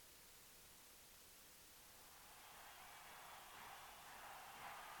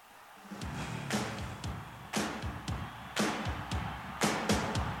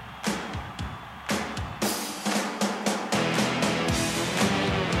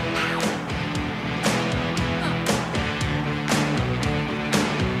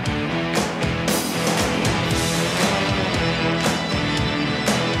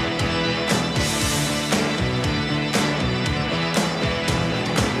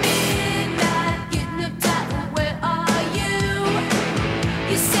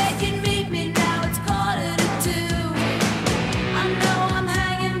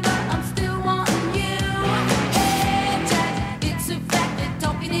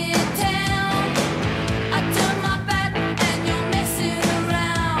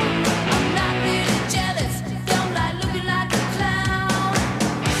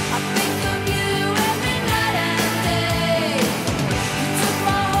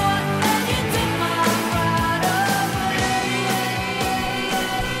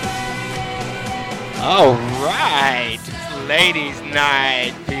All right, ladies'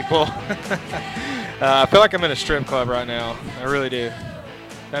 night, people. I feel like I'm in a strip club right now. I really do.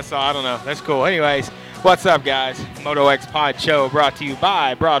 That's all. I don't know. That's cool. Anyways, what's up, guys? Moto X Pod Show brought to you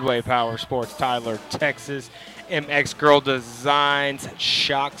by Broadway Power Sports, Tyler, Texas, MX Girl Designs,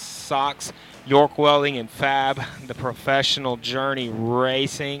 Shock Socks, York Welding, and Fab, the Professional Journey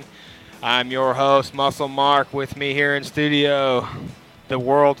Racing. I'm your host, Muscle Mark. With me here in studio, the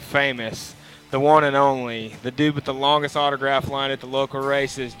world famous, the one and only, the dude with the longest autograph line at the local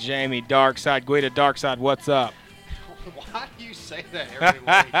races, Jamie Darkside. Guida Darkside, what's up? Why do you say that every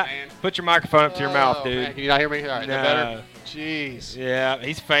week, man? Put your microphone up to your mouth, dude. Man, can you not hear me? All right, No. is that better? Jeez. Yeah,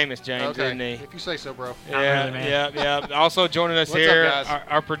 he's famous, James, Okay, isn't he? if you say so, bro. Yeah, really, man. yeah. Also joining us What's up, here, guys?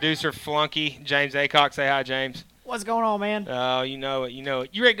 our producer, Flunky, James Acock. Say hi, James. What's going on, man? Oh, you know it. You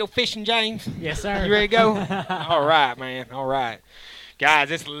ready to go fishing, James? Yes, sir. You ready to go? All right, man. All right.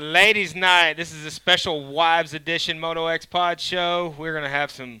 Guys, it's ladies' night. This is a special wives edition Moto X Pod show. We're going to have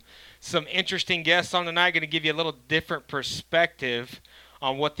some interesting guests on tonight. Going to give you a little different perspective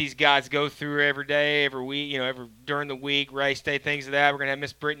on what these guys go through every day, every week, during the week, race day, things like that. We're going to have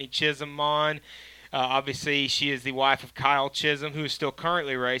Miss Brittany Chisholm on. Obviously, she is the wife of Kyle Chisholm, who is still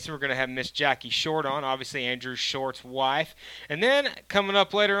currently racing. We're going to have Miss Jackie Short on, obviously Andrew Short's wife. And then, coming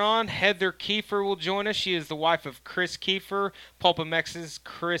up later on, Heather Kiefer will join us. She is the wife of Chris Kiefer, PulpMX's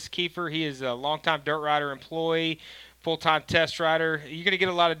Chris Kiefer. He is a longtime dirt rider employee, full-time test rider. You're going to get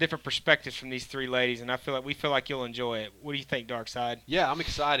a lot of different perspectives from these three ladies, and we feel like you'll enjoy it. What do you think, Darkside? Yeah, I'm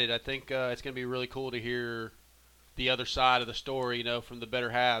excited. I think it's going to be really cool to hear the other side of the story, from the better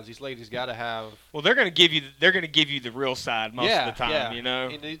halves. These ladies got to have. Well, they're going to give you the real side most of the time,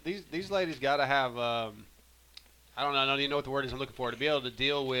 And these ladies got to have. I don't even know what the word is I'm looking for, to be able to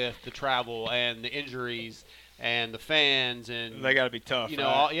deal with the travel and the injuries and the fans, and They got to be tough.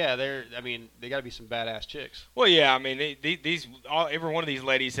 Right? They got to be some badass chicks. Well, yeah, I mean, every one of these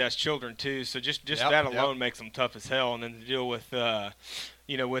ladies has children too, so just that alone makes them tough as hell, and then to deal with,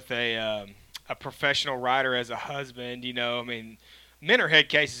 with a professional rider as a husband, men are head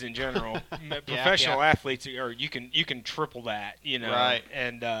cases in general. Professional athletes you can triple that, Right.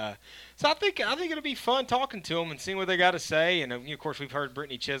 And so I think it'll be fun talking to them and seeing what they got to say. And of course, we've heard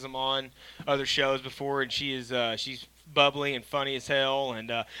Brittany Chisholm on other shows before, and she's bubbly and funny as hell. And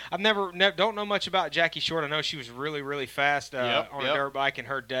I've don't know much about Jackie Short. I know she was really, really fast on a dirt bike in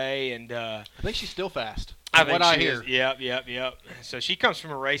her day, and I think she's still fast. I think I she hear. is. Yep. So she comes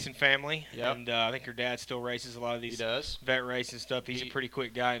from a racing family, Yep. and I think her dad still races a lot of He these does. vet racing stuff. He's a pretty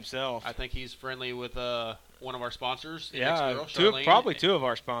quick guy himself. I think he's friendly with one of our sponsors. Yeah, Next girl, Charlene. probably two of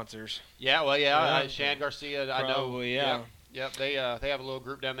our sponsors. Yeah, well, Yeah. Shan Garcia, I know. Probably, yeah. Yep. They have a little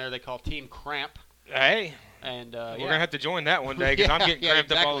group down there they call Team Cramp, Hey, and we're gonna have to join that one day because I'm getting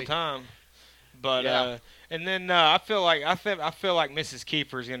cramped up all the time. But and then I feel like Mrs.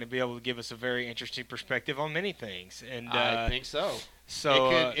 Kiefer is going to be able to give us a very interesting perspective on many things. And I think so.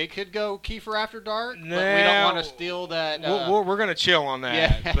 So it could go Kiefer After Dark, but we now, don't want to steal that. we're going to chill on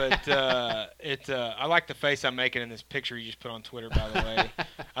that. Yeah. But I like the face I'm making in this picture you just put on Twitter, by the way.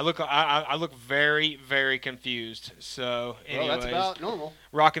 I look very, very confused. So anyways, well, that's about normal.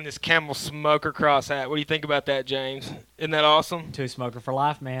 Rocking this Camel Smoker Cross hat. What do you think about that, James? Isn't that awesome? Two smoker for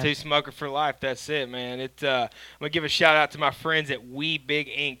life, man. Two Smoker for life. That's it, man. I'm gonna give a shout out to my friends at We Big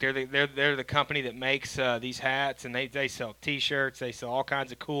Ink. They're the company that makes these hats, and they sell T-shirts. They sell all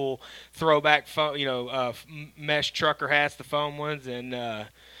kinds of cool throwback mesh trucker hats, the foam ones, and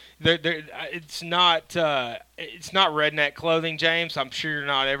it's not redneck clothing, James. I'm sure you're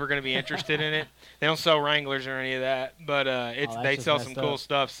not ever going to be interested in it. They don't sell Wranglers or any of that, but they sell some cool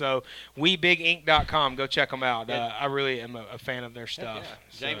stuff. So WeBigInk.com, go check them out. I really am a fan of their stuff.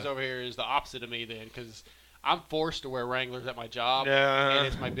 Yeah. James over here is the opposite of me then, because I'm forced to wear Wranglers at my job, Yeah. and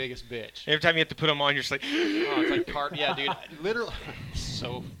it's my biggest bitch. Every time you have to put them on, you're just like, Oh, it's like yeah, dude. Literally,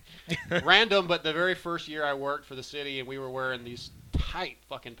 so random. But the very first year I worked for the city, and we were wearing these tight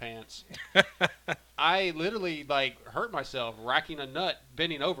fucking pants, I literally hurt myself racking a nut,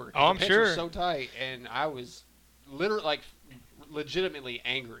 bending over. Oh, I'm the pants sure. were so tight, and I was literally legitimately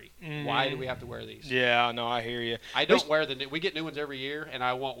angry. Mhm. Why do we have to wear these? Yeah, no, I hear you. I don't wear we get new ones every year, and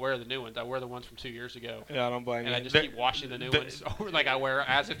I won't wear the new ones. I wear the ones from 2 years ago. Yeah, I don't blame you. And I just keep washing the new ones over, I wear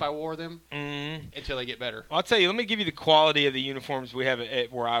as if I wore them until they get better. Well, I'll tell you, let me give you the quality of the uniforms we have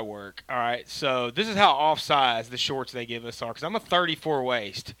at where I work. All right, so this is how off-size the shorts they give us are, because I'm a 34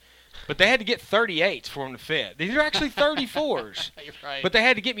 waist. But they had to get 38s for them to fit. These are actually 34s. You're right. But they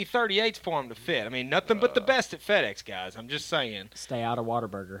had to get me 38s for them to fit. I mean, nothing but the best at FedEx, guys. I'm just saying. Stay out of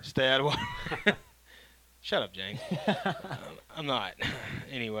Whataburger. Stay out of Shut up, James. I'm not.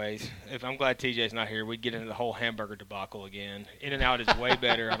 Anyways, if I'm glad TJ's not here, we'd get into the whole hamburger debacle again. In-N-Out is way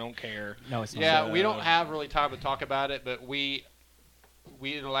better. I don't care. No, it's not. Yeah, we don't have really time to talk about it, but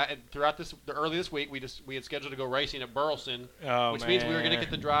throughout early this week, we had scheduled to go racing at Burleson, which means we were going to get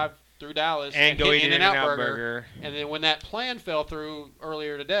the drive through Dallas and go eat In-N-Out In-N-Out burger. And then when that plan fell through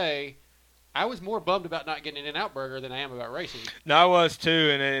earlier today, I was more bummed about not getting an In-N-Out burger than I am about racing. No, I was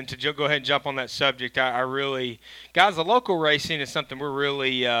too. And to go ahead and jump on that subject, I really, guys, the local racing is something we're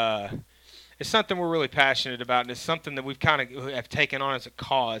really, passionate about, and it's something that we've kind of have taken on as a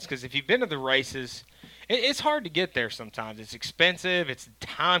cause. Because if you've been to the races, it's hard to get there sometimes. It's expensive. It's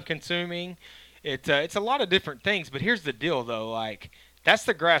time consuming. It's a lot of different things. But here's the deal, though, like. That's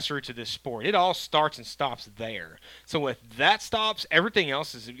the grassroots of this sport. It all starts and stops there. So if that stops, everything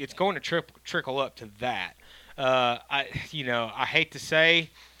else it's going to trickle up to that. I hate to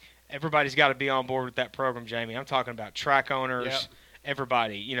say, everybody's got to be on board with that program, Jamie. I'm talking about track owners,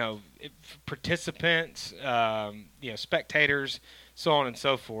 everybody, participants, spectators, so on and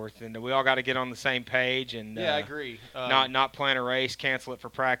so forth, and we all got to get on the same page. And I agree. Not plan a race, cancel it for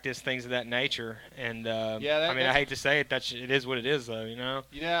practice, things of that nature. And I hate to say it, it is what it is, though.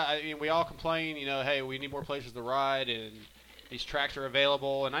 Yeah, I mean, we all complain. Hey, we need more places to ride, and these tracks are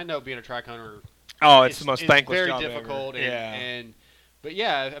available. And I know being a track owner, it's the most thankless job very difficult. Ever. But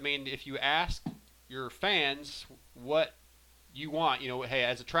I mean, if you ask your fans what you want, hey,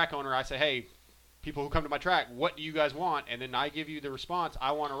 as a track owner, I say, hey, people who come to my track, what do you guys want? And then I give you the response,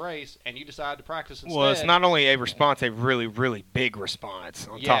 I want to race, and you decide to practice instead. Well, it's not only a response, a really, really big response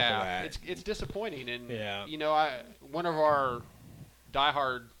on top of that. It's disappointing. And, yeah. One of our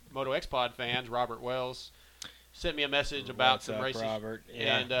diehard Moto X Pod fans, Robert Wells, sent me a message about some races. Robert?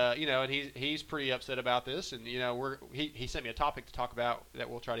 Yeah. And, and he's pretty upset about this. And, he sent me a topic to talk about that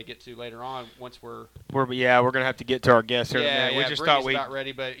we'll try to get to later on once we're going to have to get to our guests here in a minute. We just thought about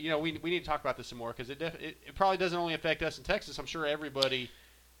ready, but we need to talk about this some more because it probably doesn't only affect us in Texas. I'm sure everybody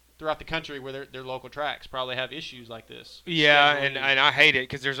throughout the country where their local tracks probably have issues like this. Yeah, and I hate it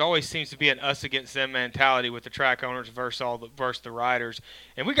because there's always seems to be an us against them mentality with the track owners versus the riders,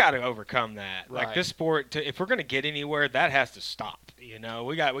 and we got to overcome that. Right. Like this sport, if we're going to get anywhere, that has to stop.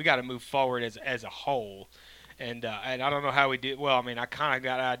 We got to move forward as a whole. And I don't know how we do. Well, I mean, I kind of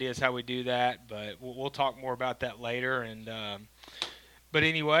got ideas how we do that, but we'll talk more about that later. And but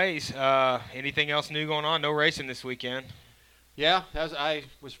anyways, anything else new going on? No racing this weekend. Yeah, I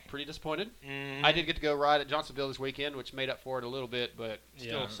was pretty disappointed. Mm-hmm. I did get to go ride at Johnsonville this weekend, which made up for it a little bit, but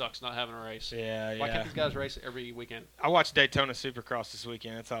still sucks not having a race. Yeah, Why can't these guys race every weekend? I watched Daytona Supercross this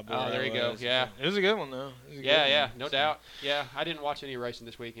weekend. That's how bored there you go. Yeah, it was a good one though. No doubt. Yeah, I didn't watch any racing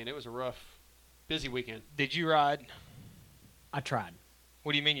this weekend. It was a rough, busy weekend. Did you ride? I tried.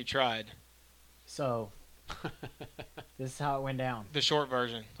 What do you mean you tried? So, this is how it went down. The short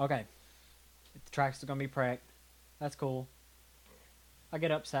version. Okay. The track's going to be prepped. That's cool. I get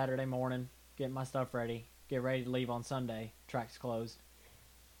up Saturday morning, get my stuff ready, get ready to leave on Sunday. Track's closed.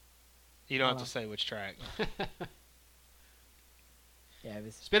 You don't have to say which track. Yeah, it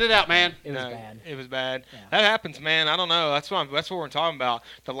was. Spit it out, man. It was bad. It was bad. Yeah. That happens, man. I don't know. That's what we're talking about.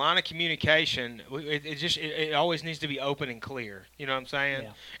 The line of communication. It always needs to be open and clear. You know what I'm saying?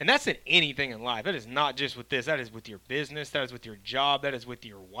 Yeah. And that's in anything in life. That is not just with this. That is with your business. That is with your job. That is with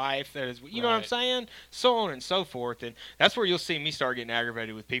your wife. That is, you know what I'm saying? So on and so forth. And that's where you'll see me start getting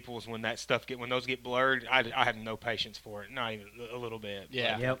aggravated with people is when that stuff when those get blurred. I have no patience for it. Not even a little bit.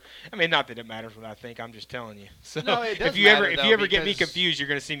 Yeah. Yep. I mean, not that it matters what I think. I'm just telling you. So No, it does if you ever get me because- confused, you're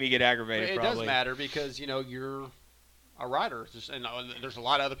going to see me get aggravated. It probably. does matter because you're a rider, and there's a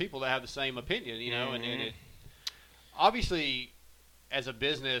lot of other people that have the same opinion. And it, obviously, as a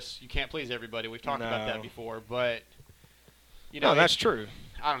business, you can't please everybody. We've talked about that before, but no, that's true.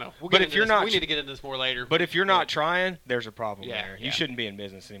 I don't know. But if you're not, we need to get into this more later. But if you're not trying, there's a problem there. Yeah. You shouldn't be in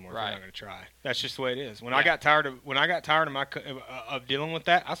business anymore if Right. you're not going to try. That's just the way it is. When I got tired of dealing with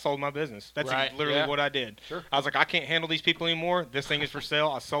that, I sold my business. That's Right. literally what I did. Sure. I was like, I can't handle these people anymore. This thing is for sale.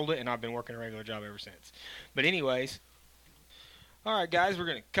 I sold it, and I've been working a regular job ever since. But anyways, all right, guys, we're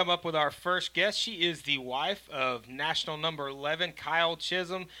going to come up with our first guest. She is the wife of national number 11, Kyle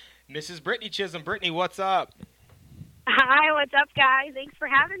Chisholm, Mrs. Brittany Chisholm. Brittany, what's up? Hi, what's up, guys? Thanks for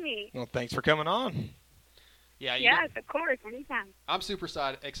having me. Well, thanks for coming on. Yeah, Yes, of course, anytime. I'm super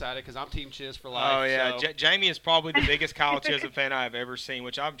excited because I'm Team Chiz for life. Oh, yeah. So. Jamie is probably the biggest Kyle Chisholm fan I've ever seen,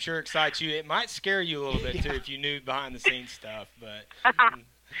 which I'm sure excites you. It might scare you a little bit, too, if you knew behind-the-scenes stuff. But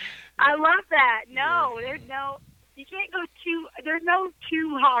I love that. No, there's no You can't go too. There's no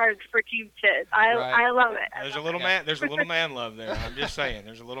too hard for Team Chiz. I love it. There's a little man. There's a little man love there. I'm just saying.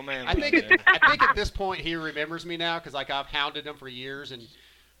 There's a little man. I think at this point he remembers me now because like I've hounded him for years and.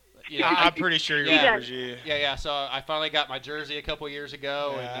 You know, I'm pretty sure he remembers you. Yeah. So I finally got my jersey a couple years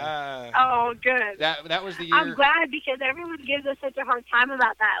ago. And, oh, good. That was the year. I'm glad because everyone gives us such a hard time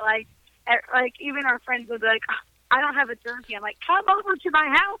about that. Like even our friends would be like, oh, I don't have a jersey. I'm like, come over to my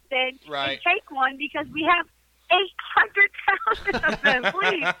house then and take one because we have 800,000 of them.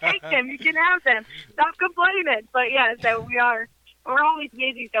 Please take them. You can have them. Stop complaining. But yeah, so we're always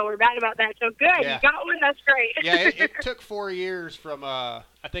busy, so we're bad about that. So good, you got one. That's great. Yeah, it took 4 years from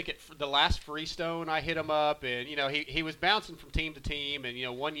I think the last Freestone I hit him up, and you know he was bouncing from team to team, and you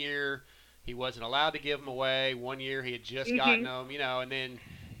know 1 year he wasn't allowed to give them away. 1 year he had just gotten them, you know, and then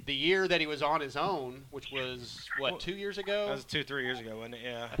the year that he was on his own, which was 2 years ago. That was 2-3 years ago, wasn't it?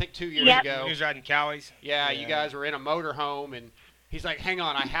 Yeah. I think 2 years ago. He was riding Cowies. Yeah, you guys were in a motorhome, and he's like, "Hang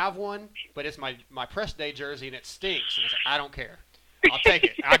on, I have one, but it's my press day jersey, and it stinks." And I said, "I don't care. I'll take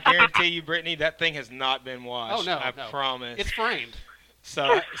it." I guarantee you, Brittany, that thing has not been washed. Oh no, I promise. It's framed.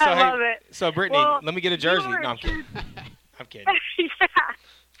 So I love it. So Brittany, let me get a jersey. No, I'm kidding. I'm kidding. Yeah.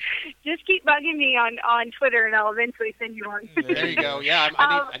 Just keep bugging me on Twitter, and I'll eventually send you one. There you go. Yeah,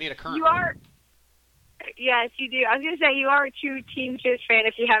 I need a current. You are. Yes, you do. I was gonna say you are a true Team Chiz fan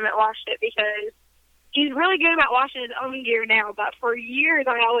if you haven't washed it because he's really good about washing his own gear now. But for years,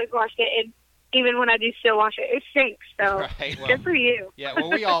 I always washed it, and even when I do still wash it, it stinks. So good for you. Yeah,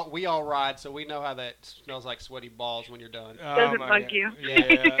 well, we all ride, so we know how that smells like sweaty balls when you're done. Doesn't bug you. Yeah,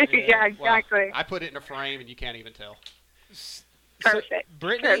 exactly. Well, I put it in a frame, and you can't even tell. Perfect. So,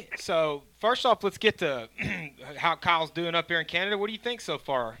 Brittany, so first off, let's get to how Kyle's doing up here in Canada. What do you think so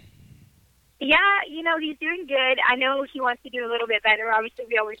far? Yeah, you know, he's doing good. I know he wants to do a little bit better. Obviously,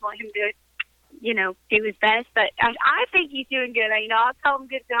 we always want him to, you know, do his best. But I think he's doing good. You know, I'll tell him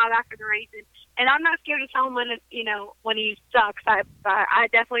good job after the race. And I'm not scared to tell him when he sucks. I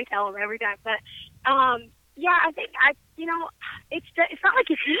definitely tell him every time. But, yeah, I think, it's not like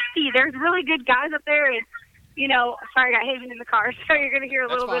it's easy. There's really good guys up there. And, you know, sorry, I got Haven in the car, so you're going to hear a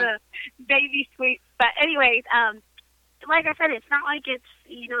little bit of baby squeaks. But anyways, like I said, it's not like it's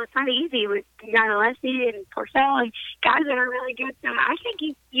not easy with Alessi and Porcel and guys that are really good. So I think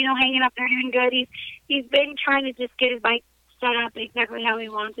he's, hanging up there doing good. He's been trying to just get his bike set up exactly how he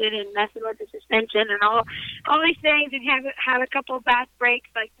wants it and messing with the suspension and all these things and have a couple of bad breaks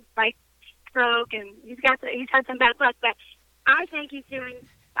like his bike stroke and he's had some bad luck. But I think he's doing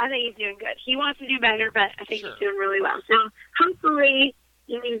good. He wants to do better, but I think he's doing really well. So hopefully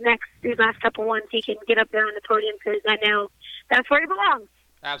in these last couple ones he can get up there on the podium because I know that's where he belongs.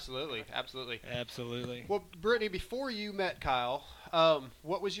 Absolutely. Well, Brittany, before you met Kyle,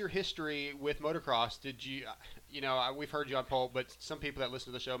 what was your history with motocross? Did you, we've heard you on pole, but some people that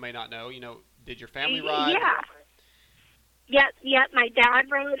listen to the show may not know. Did your family ride? Yeah. Yep. My dad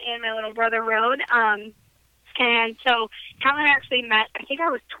rode and my little brother rode. And so Kyle and I actually met, I think I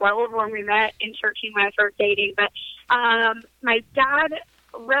was 12 when we met in 13 when I started dating. But my dad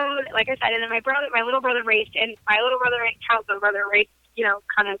rode, like I said, and then my little brother raced, and my little brother and Kyle's little brother raced,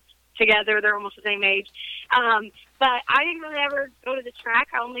 kind of together. They're almost the same age. But I didn't really ever go to the track.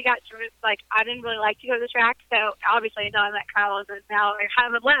 I only got to, I didn't really like to go to the track. So obviously until I met Kyle, and now I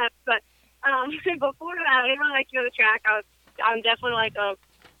haven't left. But before that, I didn't really like to go to the track. I'm definitely like a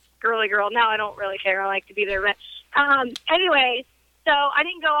girly girl. Now I don't really care. I like to be there. But anyways, so I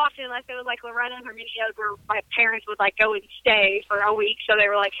didn't go often unless it was like Loretta or Minneapolis where my parents would go and stay for a week. So they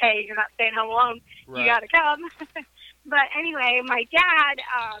were like, hey, you're not staying home alone. Right. You got to come. But anyway, my dad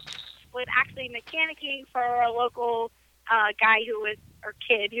was actually mechanicking for a local guy who was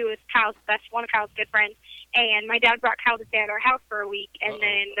one of Kyle's good friends. And my dad brought Kyle to stay at our house for a week, and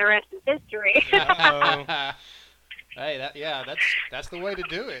then the rest is history. Hey, that's the way to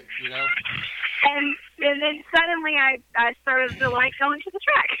do it, And then suddenly I started to like going to the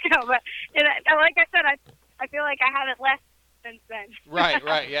track. But like I said, I feel like I haven't left since then.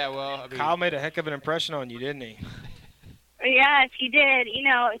 Right. Yeah. Well, Kyle made a heck of an impression on you, didn't he? Yes, he did.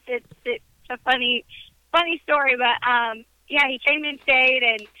 It's a funny story, but he came and stayed,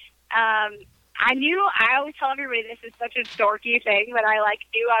 and I always tell everybody this is such a dorky thing, but I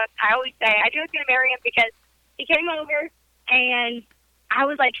always say I knew I was going to marry him because he came over, and I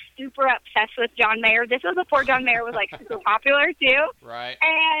was super obsessed with John Mayer. This was before John Mayer was super popular too. Right.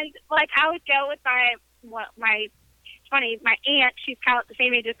 And I would go with my aunt. She's the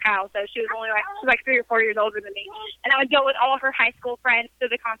same age as Kyle, so she was only 3 or 4 years older than me. And I would go with all of her high school friends to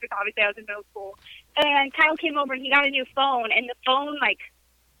the concerts. Obviously, I was in middle school. And Kyle came over and he got a new phone, and the phone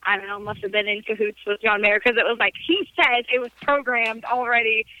I don't know, must have been in cahoots with John Mayer because it was like he said it was programmed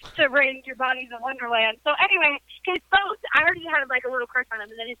already to bring your bodies in Wonderland. So anyway, his phone, I already had like a little crush on him,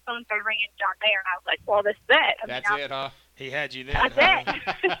 and then his phone started ringing John Mayer, and I was like, well, this is it. That's it, huh? He had you then. That's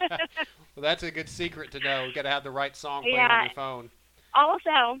it. Well, that's a good secret to know. You got to have the right song playing on your phone.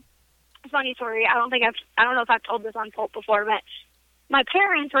 Also, funny story. I don't know if I've told this on Pulp before, but my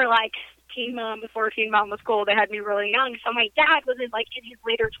parents were like teen mom before teen mom was cool. They had me really young. So my dad was in his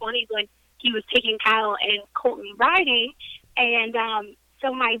later 20s when he was taking Kyle and Colton riding. And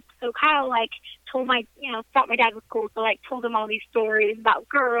so Kyle told thought my dad was cool. So told him all these stories about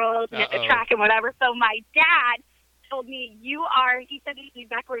girls and at the track and whatever. So my dad told me, he said these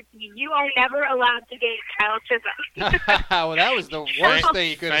exact words to me, you are never allowed to date Kyle Chisholm. Well, that was the worst thing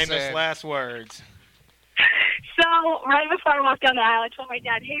you could have said. Famous last words. So right before I walked down the aisle, I told my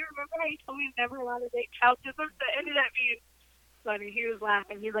dad, hey, remember how you told me I'm never allowed to date Kyle Chisholm? So it ended up being funny. He was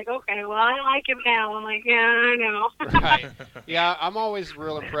laughing. He's like, okay, well, I like him now. I'm like, yeah, I know. Right. Yeah, I'm always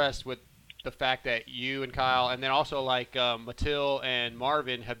real impressed with the fact that you and Kyle, and then also Matil and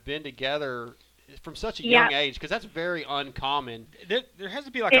Marvin have been together from such a young age, because that's very uncommon. There has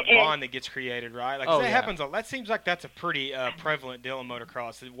to be a bond that gets created, right? Happens. That seems like that's a pretty prevalent deal in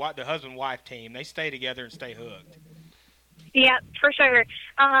motocross. The husband-wife team, they stay together and stay hooked. Yeah, for sure.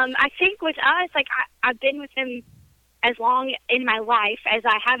 I think with us, I've been with him as long in my life as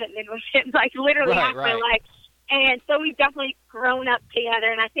I haven't been with him, literally half my life. And so we've definitely grown up together.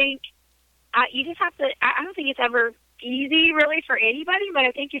 And I think you just have to. I don't think it's ever easy really for anybody, but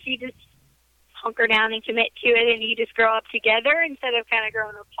I think if you just hunker down and commit to it and you just grow up together instead of kind of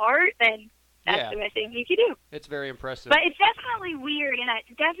growing apart, then that's the best thing you can do. It's very impressive. But it's definitely weird, and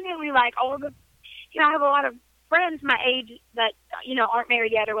it's definitely all the, I have a lot of friends my age that, aren't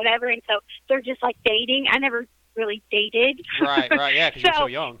married yet or whatever, and so they're just dating. I never really dated. Right, yeah, because you're so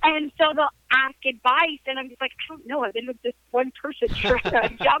young. And so they'll ask advice, and I'm just like, I don't know, I've been with this one person.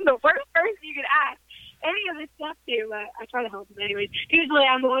 I'm the worst person you could ask any of this stuff to. I try to help them anyways. Usually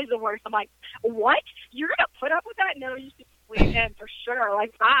I'm always the worst. I'm like, what? You're going to put up with that? No, you should leave him for sure.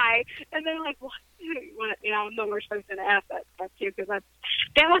 Bye. And they're like, what? I'm the worst person to ask that stuff to because I've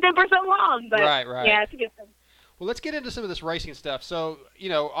been with him for so long. But right. Yeah, it's a good thing. Well, let's get into some of this racing stuff. So,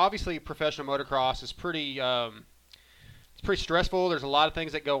 obviously professional motocross is pretty it's pretty stressful. There's a lot of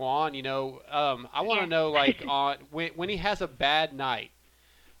things that go on, I want to know, on when he has a bad night.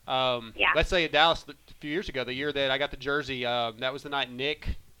 Let's say at Dallas a few years ago, the year that I got the jersey, that was the night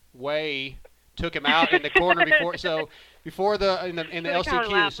Nick Way took him out in the corner before the in the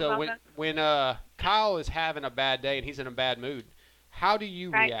LCQ. So when Kyle is having a bad day and he's in a bad mood, how do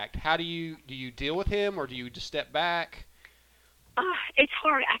you react? How do you deal with him, or do you just step back? It's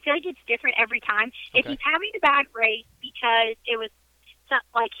hard. I feel like it's different every time. Okay. If he's having a bad race because it was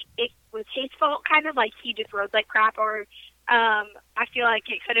his fault, kind of he just rode like crap, or I feel like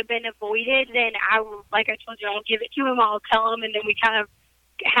it could have been avoided, then I will, like I told you, I'll give it to him. I'll tell him, and then we kind of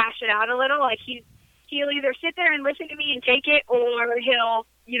hash it out a little. He'll either sit there and listen to me and take it, or he'll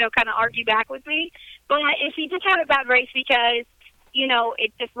kind of argue back with me. But if he just had a bad race because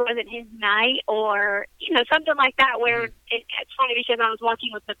it just wasn't his night, or, something like that, where it's funny because I was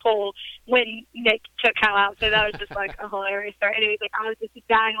walking with Nicole when Nick took Kyle out, so that was just a hilarious story. And I was just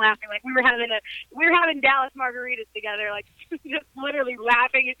dying laughing, we were having Dallas margaritas together, just literally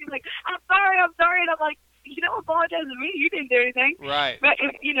laughing, and she's like, I'm sorry, and I'm like, you don't apologize to me, you didn't do anything. Right. But,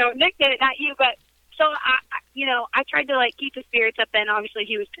 Nick did it, not you, but, so I tried to keep the spirits up then. Obviously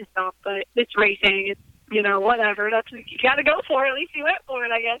he was pissed off, but it's racing, it's, whatever. That's, you got to go for it. At least you went for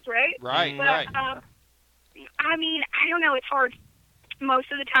it, I guess, right? Right, but, right. I don't know. It's hard. Most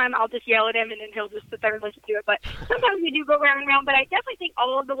of the time, I'll just yell at him, and then he'll just sit there and listen to it. But sometimes we do go round and round. But I definitely think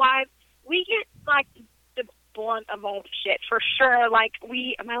all of the wives, we get, the blunt of all the shit, for sure. Am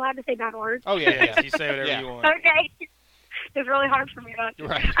I allowed to say bad words? Oh, yeah. You say whatever you want. Okay. It's really hard for me not to.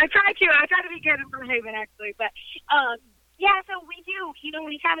 Right. I try to be good in Brookhaven, actually. But, yeah, so we do.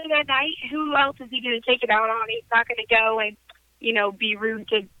 When he's having a bad night, who else is he going to take it out on? He's not going to go and, be rude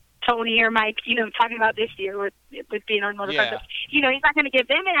to Tony or Mike, talking about this year with being on motocross. Yeah. He's not going to give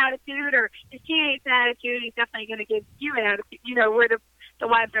them an attitude or his teammates an attitude. He's definitely going to give you an attitude. We're the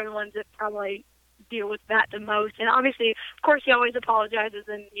wives are the ones that probably deal with that the most. And obviously, of course, he always apologizes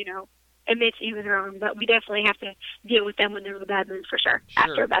and, admits he was wrong. But we definitely have to deal with them when they're in a bad mood for sure.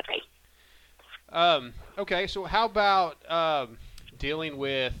 After a bad race. Okay, so how about dealing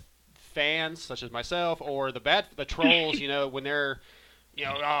with fans such as myself or the trolls, when they're,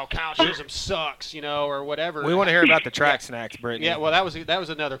 oh, Kyle Chisholm sucks, or whatever. We want to hear about the track snacks, Brittany. Yeah, well, that was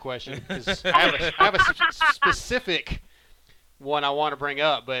another question. 'Cause I have a specific one I want to bring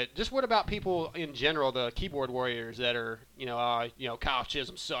up, but just what about people in general, the keyboard warriors that are, Kyle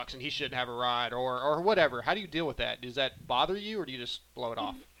Chisholm sucks and he shouldn't have a ride or whatever. How do you deal with that? Does that bother you or do you just blow it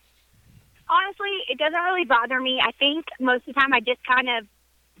off? Honestly, it doesn't really bother me. I think most of the time I just kind of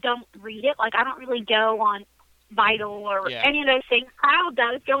don't read it. Like, I don't really go on Vital or any of those things. Kyle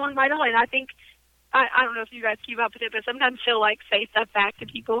does go on Vital, and I think, I don't know if you guys keep up with it, but sometimes he'll, like, say stuff back to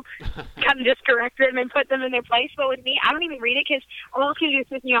people, kind of just correct them and put them in their place. But with me, I don't even read it because all else can do is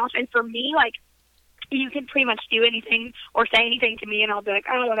piss me off. And for me, like, you can pretty much do anything or say anything to me, and I'll be like,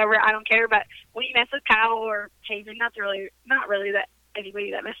 oh, whatever, I don't care. But when you mess with Kyle or Haven, not really that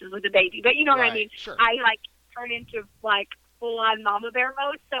anybody that messes with the baby, but you know what I mean? Sure. I, like, turn into, like, full-on mama bear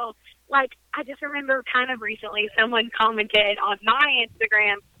mode. So, like, I just remember kind of recently someone commented on my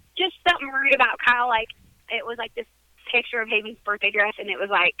Instagram just something rude about Kyle. Like, it was, like, this picture of Haven's birthday dress, and it was,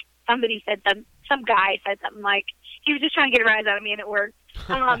 like, somebody said some guy said something like, he was just trying to get a rise out of me, and it worked.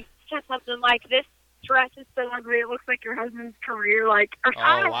 Said something like, this dress is so ugly, it looks like your husband's career, like, or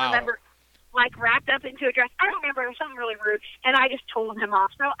I don't remember, like, wrapped up into a dress. I don't remember. It was something really rude, and I just told him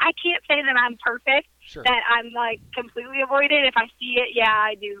off. So I can't say that I'm perfect, that I'm, like, completely avoided. If I see it,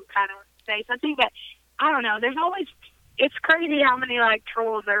 I do kind of say something, but I don't know. There's always, it's crazy how many, like,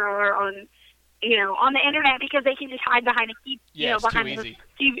 trolls there are on, on the internet because they can just hide behind a behind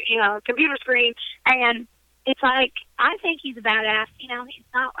a computer screen, and it's like, I think he's a badass. He's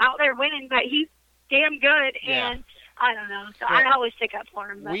not out there winning, but he's damn good, and I don't know. So I always stick up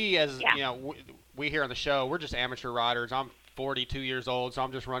for him. But, we here on the show, we're just amateur riders. I'm 42 years old, so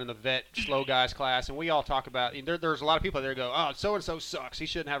I'm just running the vet slow guys class, and we all talk about there's a lot of people there go, oh, so-and-so sucks, he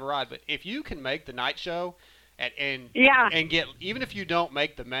shouldn't have a ride. But if you can make the night show and get, even if you don't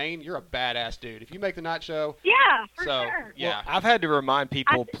make the main, you're a badass dude. If you make the night show. Yeah, for sure. Yeah. Well, I've had to remind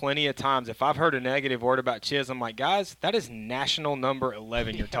people plenty of times, if I've heard a negative word about Chiz, I'm like, guys, that is national number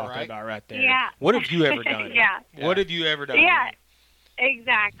 11 you're talking about right there. Yeah. What have you ever done? What have you ever done? Yeah.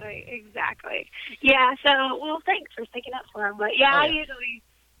 Exactly. Yeah, so, well, thanks for sticking up for him. But, I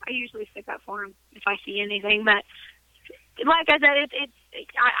usually stick up for him if I see anything. But, like I said,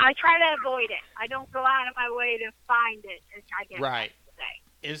 I try to avoid it. I don't go out of my way to find it, I guess. Right.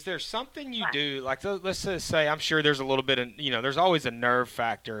 Is there something you do, like, let's just say, I'm sure there's a little bit of, there's always a nerve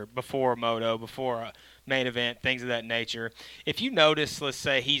factor before a moto, before a main event, things of that nature. If you notice, let's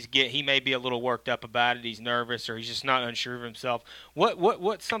say he may be a little worked up about it, he's nervous, or he's just not unsure of himself,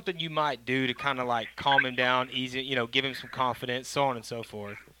 what's something you might do to kind of, like, calm him down, ease it, give him some confidence, so on and so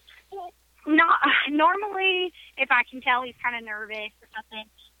forth? Normally, if I can tell he's kind of nervous or something,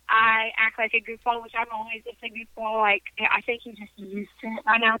 I act like a goofball, which I'm always just a goofball. Like, I think he's just used to it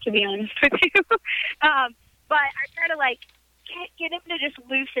by now, to be honest with you. But I try to, like, get him to just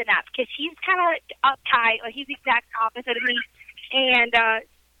loosen up because he's kind of uptight. Like, he's the exact opposite of me. And I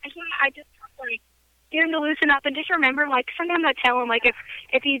just, like, get him to loosen up and just remember, like, sometimes I tell him, like,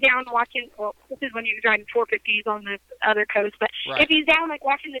 if he's down watching, well, this is when you're driving 450s on the other coast, but if he's down, like,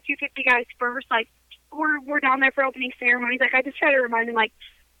 watching the 250 guys first, like, we're down there for opening ceremonies, like, I just try to remind him, like,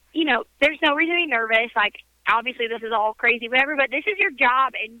 there's no reason to be nervous. Like, obviously this is all crazy, whatever, but this is your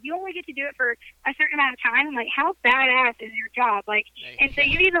job, and you only get to do it for a certain amount of time. I'm like, how badass is your job? Like, and so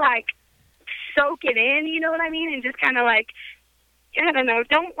you need to, like, soak it in, you know what I mean? And just kind of, like, I don't know,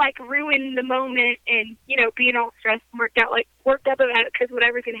 don't, like, ruin the moment and, being all stressed and worked up about it because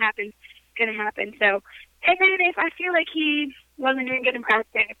whatever's going to happen is going to happen. So, and then if I feel like he wasn't doing good in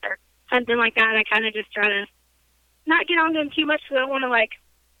practice or something like that, I kind of just try to not get on to him too much so I don't want to, like,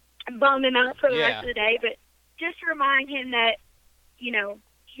 bum him out for the rest of the day, but just remind him that, he's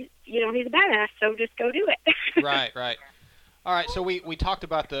a badass, so just go do it. Right. All right, so we talked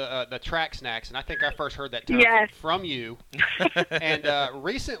about the track snacks, and I think I first heard that term from you. And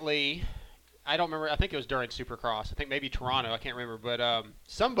recently, I don't remember, I think it was during Supercross, I think maybe Toronto, I can't remember, but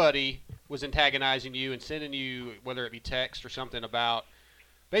somebody was antagonizing you and sending you, whether it be text or something, about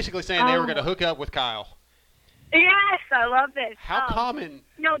basically saying they were going to hook up with Kyle. Yes, I love this. How common?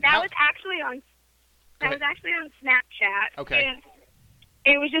 No, that was actually on Snapchat. Okay. And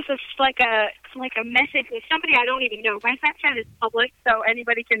it was just like a message with somebody I don't even know. My Snapchat is public, so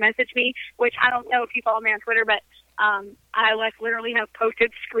anybody can message me, which I don't know if you follow me on Twitter, but I, like, literally have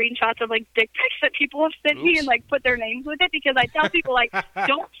posted screenshots of, like, dick pics that people have sent me and, like, put their names with it because I tell people, like,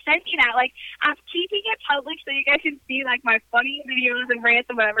 don't send me that. Like, I'm keeping it public so you guys can see, like, my funny videos and rants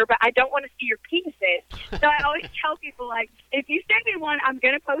and whatever, but I don't want to see your penises. So I always tell people, like, if you send me one, I'm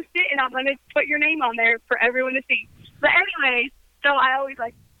going to post it and I'm going to put your name on there for everyone to see. But anyways, so I always,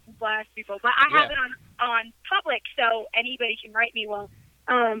 like, blast people. But I have it on public so anybody can write me. Well,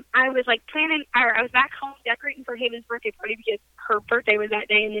 I was like planning, or I was back home decorating for Haven's birthday party because her birthday was that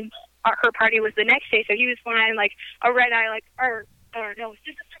day, and then her party was the next day. So he was flying like a red eye, like, or no, it was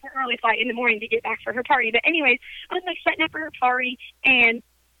just a super early flight in the morning to get back for her party. But anyways, I was like setting up for her party, and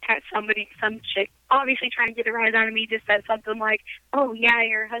had some chick, obviously trying to get a rise out of me, just said something like, "Oh yeah,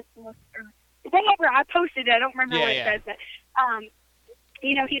 your husband looks," or whatever. I posted it. I don't remember what it says, but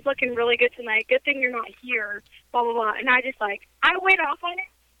you know, he's looking really good tonight. Good thing you're not here. Blah blah blah. And I just like, I went off on it,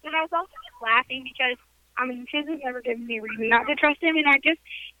 but I was also just laughing because I mean, his has never given me a reason not to trust him, and it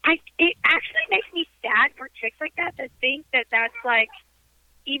actually makes me sad for chicks like that think that that's like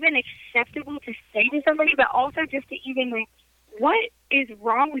even acceptable to say to somebody, but also just to even like, what is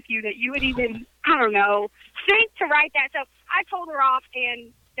wrong with you that you would even, I don't know, think to write that. So I told her off,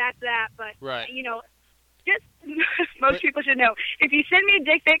 and that's that. But, you know, just most people should know, if you send me a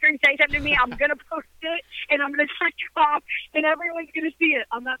dick pic or say something to me, I'm going to post it, and I'm going to check you off, and everyone's going to see it.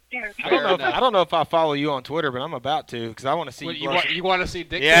 I'm not scared. I don't know if I follow you on Twitter, but I'm about to because I want to see you blow. You want to see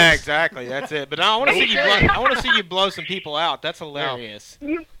dick pics? Yeah, exactly. That's it. But I want to see you. I want to see you blow some people out. That's hilarious.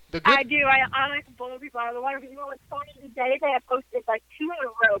 I do. I like to blow people out of the water. You know what's funny? Today I posted like 2 in a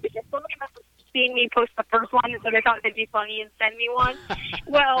row because somebody must have seen me post the first one, and so they thought it'd be funny and send me one.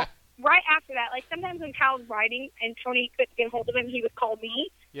 Well, right after that, like sometimes when Kyle's writing and Tony couldn't get a hold of him, he would call me.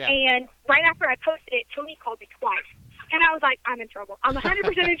 Yeah. And right after I posted it, Tony called me twice. And I was like, I'm in trouble. I'm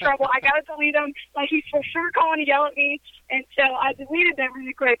 100% in trouble. I got to delete him. Like, he's for sure calling to yell at me. And so I deleted that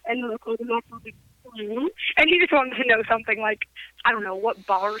really quick. And then I called him back and I was like, and he just wanted to know something like, I don't know, what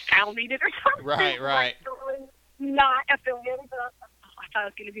bars Kyle needed or something. Right. Like, totally not affiliated, but I thought I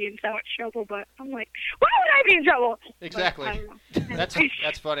was going to be in so much trouble. But I'm like, why would I be in trouble? Exactly. That's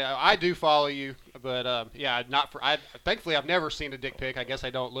funny. I do follow you, but yeah, not for. Thankfully, I've never seen a dick pic. I guess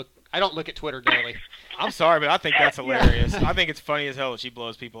I don't look at Twitter daily. I'm sorry, but I think that's hilarious. I think it's funny as hell that she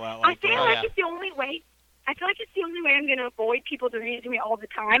blows people out like that. I feel like it's the only way. I feel like it's the only way I'm going to avoid people doing it to me all the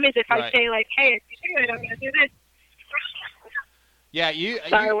time is if I say, like, hey, if you do it, I'm going to do this. Yeah,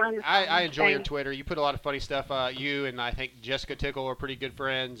 I enjoy your Twitter. You put a lot of funny stuff. You and I think Jessica Tickle are pretty good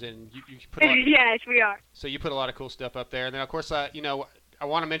friends, and you put a lot, yes, we are. So you put a lot of cool stuff up there. And then, of course, you know, I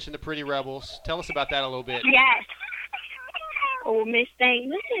want to mention the Pretty Rebels. Tell us about that a little bit. Yes. Oh, Miss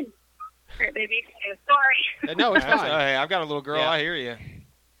Thing, listen. All right, baby. Sorry. No, it's fine. Hey, I've got a little girl. Yeah. I hear you.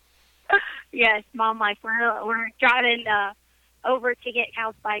 Yes, Mom, like we're driving over to get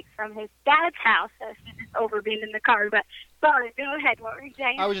Kyle's bike from his dad's house, so he's just over being in the car. But sorry, go ahead. What were you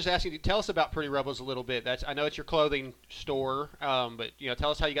saying? I was just asking you, tell us about Pretty Rebels a little bit. I know it's your clothing store, but you know,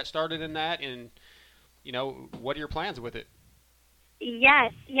 tell us how you got started in that, and you know, what are your plans with it?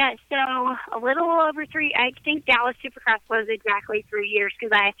 Yes. So a little over 3. I think Dallas Supercross was exactly 3 years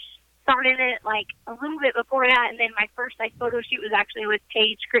because I started it like a little bit before that, and then my first photo shoot was actually with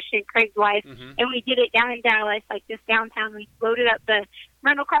Paige Christian, Craig's wife, and we did it down in Dallas, like just downtown. We loaded up the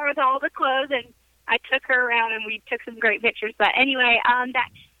rental car with all the clothes, and I took her around, and we took some great pictures. But anyway, you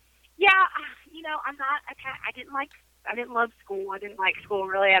know, I didn't love school. I didn't like school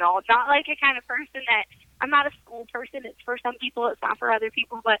really at all. Not like a kind of person that I'm not a school person. It's for some people, it's not for other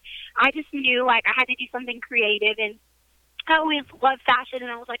people. But I just knew like I had to do something creative, and I always loved fashion, and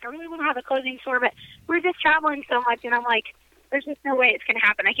I was like, I really want to have a clothing store, but we're just traveling so much, and I'm like, there's just no way it's going to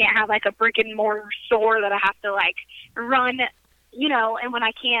happen. I can't have like a brick and mortar store that I have to like run, you know, and when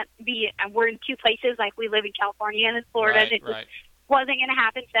I can't be, we're in 2 places, like we live in California and in Florida, and it just wasn't going to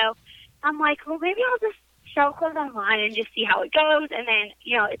happen. So I'm like, well, maybe I'll just sell clothes online and just see how it goes. And then,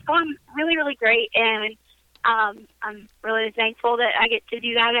 you know, it's gone really, really great, and I'm really thankful that I get to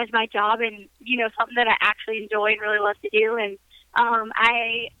do that as my job, and you know, something that I actually enjoy and really love to do. And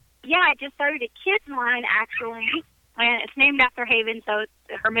I just started a kids line actually, and it's named after Haven, so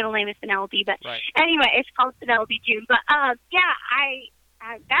her middle name is Penelope. But anyway, it's called Penelope June. But that's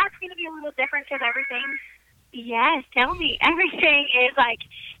gonna be a little different because everything. Yes, tell me. Everything is like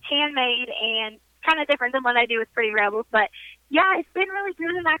handmade and kind of different than what I do with Pretty Rebels, but yeah, it's been really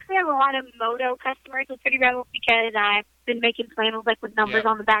good. And actually, I have a lot of moto customers with Pretty Rebels because I've been making flannels like with numbers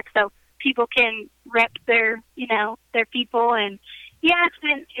on the back, so people can rep their, you know, their people. And yeah, it's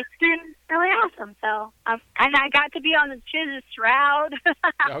been really awesome. So and I got to be on the Chiz's Shroud.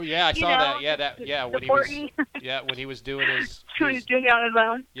 Oh yeah, I saw that. Yeah, when he was doing his when he was doing it on his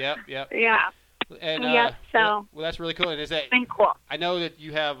own. Yep. Yeah. And well, that's really cool. And is that been cool? I know that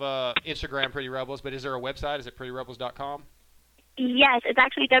you have Instagram Pretty Rebels, but is there a website? Is it prettyrebels.com? Yes, it's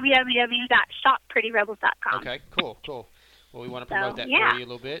actually www.shopprettyrebels.com. Okay, cool. Well, we want to promote that for you a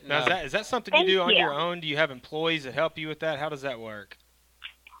little bit. Now, is that something you do on your own? Do you have employees that help you with that? How does that work?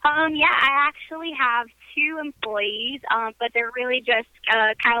 Yeah, I actually have 2 employees, but they're really just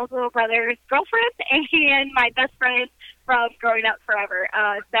Kyle's little brother's girlfriend and my best friend from growing up forever.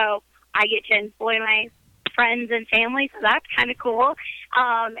 So I get to employ my friends and family, so that's kind of cool.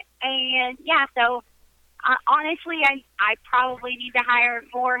 And yeah, so honestly, I probably need to hire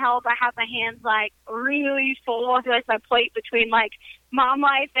more help. I have my hands like really full. I feel like my plate between like mom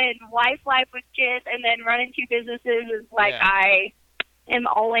life and wife life with kids, and then running 2 businesses is like I am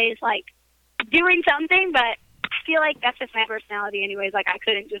always like doing something. But I feel like that's just my personality, anyways. Like I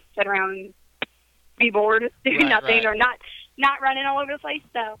couldn't just sit around and be bored doing nothing or not running all over the place.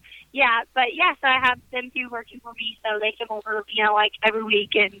 So yeah, but yeah, so I have them 2 working for me, so they come over, like every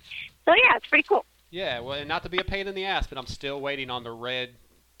week, and so yeah, it's pretty cool. Yeah, well, and not to be a pain in the ass, but I'm still waiting on the red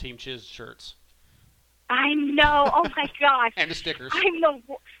Team Chiz shirts. I know. Oh my gosh. And the stickers. I know.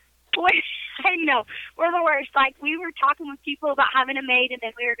 I know. We're the worst. Like, we were talking with people about having them made, and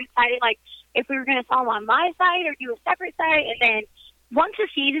then we were deciding, like, if we were going to sell them on my site or do a separate site. And then once the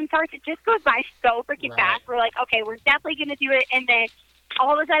season starts, it just goes by so freaking fast. We're like, okay, we're definitely going to do it. And then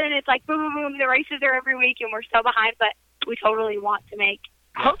all of a sudden, it's like, boom, boom, boom. The races are every week, and we're so behind. But we totally want to make.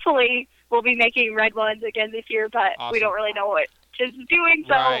 Hopefully, we'll be making red ones again this year, but we don't really know what Chiz is doing,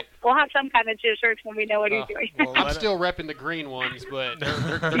 so we'll have some kind of Chiz shirts when we know what he's doing. Well, I'm still repping the green ones, but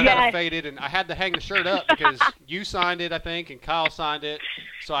they're kind of faded, and I had to hang the shirt up because you signed it, I think, and Kyle signed it,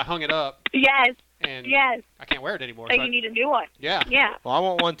 so I hung it up. Yes. And I can't wear it anymore. So you need a new one. Yeah. Yeah. Well, I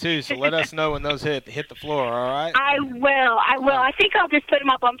want one too, so let us know when those hit the floor, all right? I will. I think I'll just put them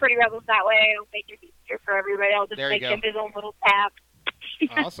up on Pretty Rebels that way. It'll make it easier for everybody. I'll just make him his own little tab.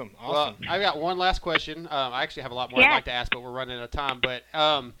 Awesome. Well, I've got one last question. I actually have a lot more I'd like to ask, but we're running out of time. But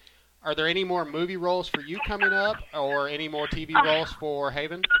are there any more movie roles for you coming up, or any more TV roles for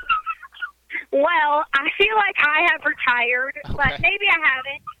Haven? Well, I feel like I have retired, but maybe I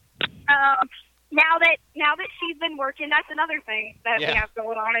haven't. Now that she's been working, that's another thing that we have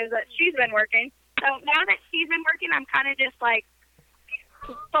going on is that she's been working. So now that she's been working, I'm kind of just like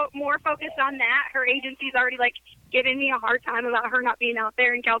more focused on that. Her agency's already like giving me a hard time about her not being out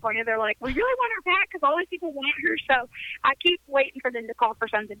there in California. They're like, we really want her back because all these people want her. So I keep waiting for them to call for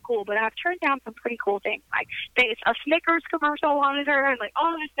something cool. But I've turned down some pretty cool things. Like there's a Snickers commercial on her and like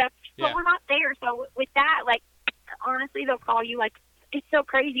all this stuff. But we're not there. So with that, like honestly, they'll call you like. It's so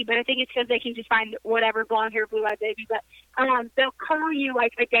crazy, but I think it's because they can just find whatever blonde hair, blue eyed baby. But they'll call you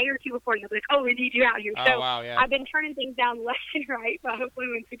like a day or 2 before, and they'll be like, "Oh, we need you out here." So I've been turning things down left and right. But hopefully,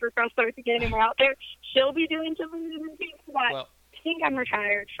 when Supercross starts again and we're out there, she'll be doing some of the things. But I think I'm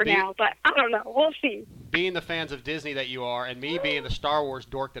retired for now. But I don't know. We'll see. Being the fans of Disney that you are, and me being the Star Wars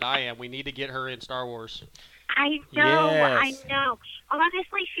dork that I am, we need to get her in Star Wars. I know. Yes. I know.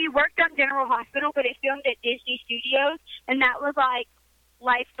 Honestly, she worked on General Hospital, but it filmed at Disney Studios, and that was like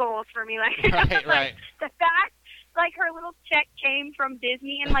life goals for me. Like, right. The fact, like, her little check came from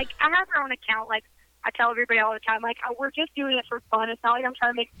Disney, and, like, I have her own account. Like, I tell everybody all the time, like, we're just doing it for fun. It's not like I'm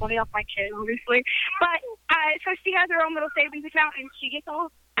trying to make money off my kid, obviously. But, so she has her own little savings account, and she gets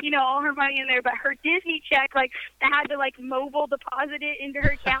all her money in there. But her Disney check, like, I had to, like, mobile deposit it into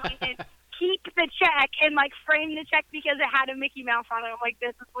her account and keep the check and, like, frame the check because it had a Mickey Mouse on it. I'm like,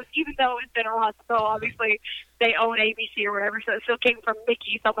 this was, even though it was General Hospital, obviously they own ABC or whatever, so it still came from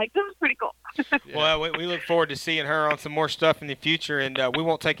Mickey. So I'm like, this is pretty cool. Well, we look forward to seeing her on some more stuff in the future, and we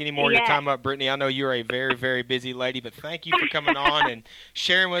won't take any more of your time up, Brittany. I know you're a very, very busy lady, but thank you for coming on and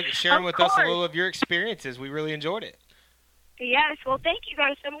sharing with us a little of your experiences. We really enjoyed it. Yes, well, thank you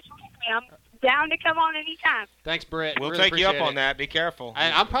guys so much for having me. I'm down to come on anytime. Thanks, Britt. We'll take you up on that. Be careful.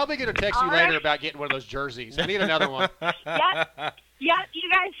 I'm probably going to text you later about getting one of those jerseys. I need another one. Yeah, you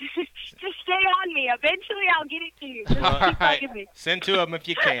guys just stay on me. Eventually, I'll get it to you. Just keep bugging me. Send 2 of them if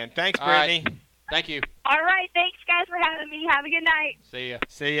you can. Thanks, Brittany. Right. Thank you. All right. Thanks, guys, for having me. Have a good night. See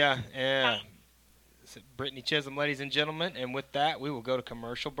ya. Yeah. Brittany Chisholm, ladies and gentlemen. And with that, we will go to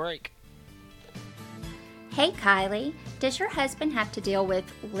commercial break. Hey Kylie, does your husband have to deal with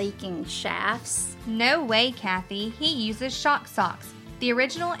leaking shafts? No way, Kathy. He uses Shock Socks, the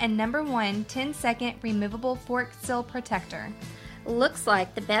original and #1 10-second removable fork seal protector. Looks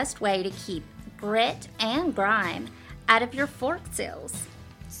like the best way to keep grit and grime out of your fork seals.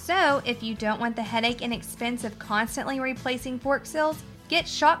 So, if you don't want the headache and expense of constantly replacing fork seals, get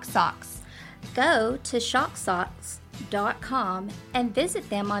Shock Socks. Go to shocksocks.com and visit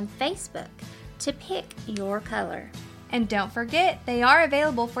them on Facebook to pick your color. And don't forget, they are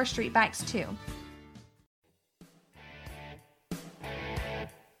available for street bikes too.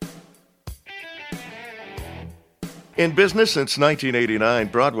 In business since 1989,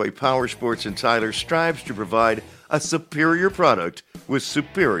 Broadway Power Sports in Tyler strives to provide a superior product with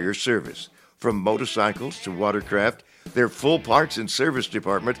superior service. From motorcycles to watercraft, their full parts and service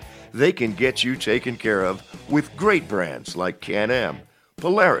department, they can get you taken care of with great brands like Can-Am,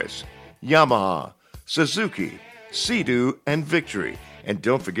 Polaris, Yamaha, Suzuki, Sea-Doo, and Victory. And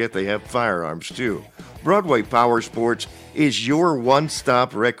don't forget they have firearms too. Broadway Power Sports is your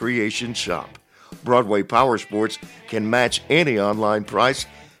one-stop recreation shop. Broadway Power Sports can match any online price.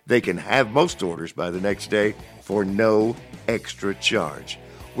 They can have most orders by the next day for no extra charge.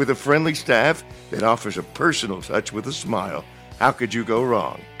 With a friendly staff that offers a personal touch with a smile, how could you go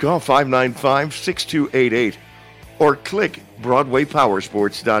wrong? Call 595-6288 or click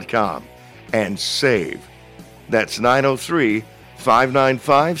BroadwayPowersports.com and save. That's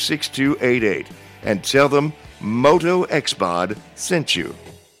 903-595-6288 and tell them Moto Xpod sent you.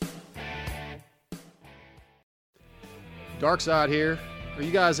 Dark Side here. Are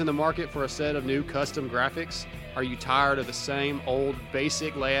you guys in the market for a set of new custom graphics? Are you tired of the same old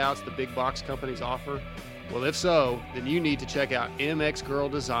basic layouts the big box companies offer? Well, if so, then you need to check out MX Girl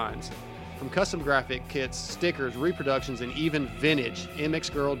Designs. From custom graphic kits, stickers, reproductions, and even vintage,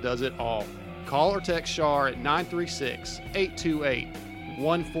 MX Girl does it all. Call or text Shar at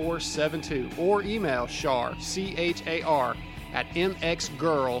 936-828-1472 or email Shar, C-H-A-R, at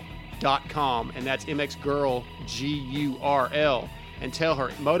mxgirl.com, and that's MXGirl, G-U-R-L, and tell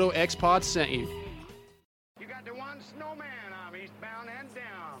her Moto Xpod sent you.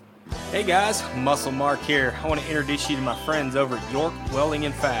 Hey guys, Muscle Mark here. I want to introduce you to my friends over at York Welding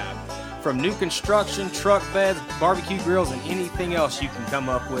and Fab. From new construction, truck beds, barbecue grills, and anything else you can come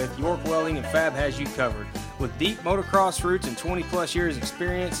up with, York Welding and Fab has you covered. With deep motocross roots and 20 plus years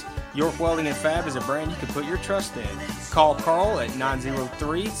experience, York Welding and Fab is a brand you can put your trust in. Call Carl at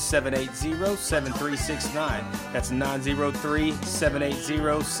 903-780-7369. That's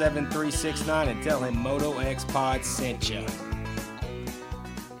 903-780-7369 and tell him Moto Xpod sent you.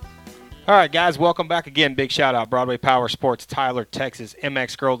 All right, guys, welcome back again. Big shout out, Broadway Power Sports, Tyler, Texas,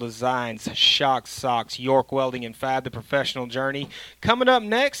 MX Girl Designs, Shock Socks, York Welding and Fab, The Professional Journey. Coming up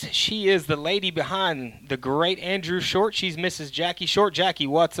next, she is the lady behind the great Andrew Short. She's Mrs. Jackie Short. Jackie,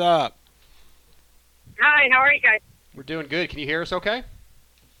 what's up? Hi, how are you guys? We're doing good. Can you hear us okay?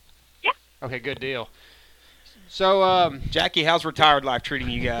 Yeah. Okay, good deal. So, Jackie, how's retired life treating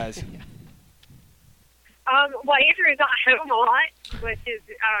you guys? Well, Andrew is at home a lot, which is,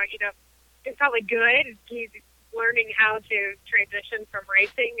 it's probably good. He's learning how to transition from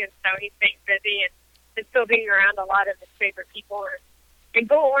racing, and so he's staying busy and still being around a lot of his favorite people and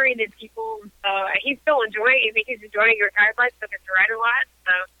goal-oriented people. So he's still enjoying it. I think he's enjoying your retired life, so there's to ride a lot,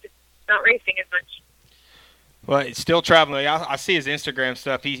 so just not racing as much. Well, it's still traveling. I see his Instagram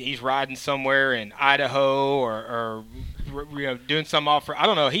stuff. He's riding somewhere in Idaho or doing some offer. I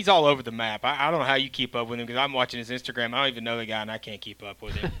don't know. He's all over the map. I don't know how you keep up with him because I'm watching his Instagram. I don't even know the guy, and I can't keep up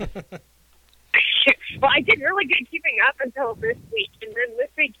with him. Well, I did really good keeping up until this week, and then this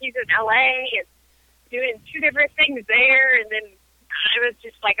week he's in LA and doing two different things there, and then I was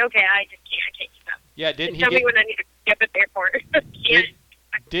just like, okay, I can't keep up. Yeah, didn't he tell me when I need to skip at the airport?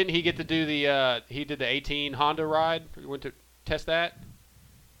 Didn't he get to do he did the 18 Honda ride? You went to test that?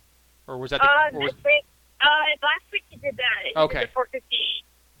 Or was that this week? Last week he did that. He Okay. did the 450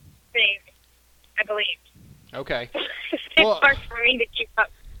 thing, I believe. Okay. It's Well, hard for me to keep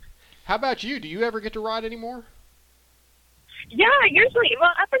up. How about you? Do you ever get to ride anymore? Yeah, usually.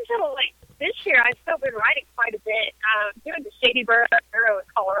 Well, up until this year, I've still been riding quite a bit. Doing the Shady Borough in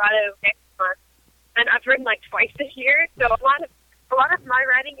Colorado next month, and I've ridden twice this year. So a lot of my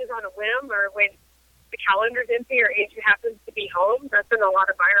riding is on a whim, or when the calendar's empty, or Andrew happens to be home. That's when a lot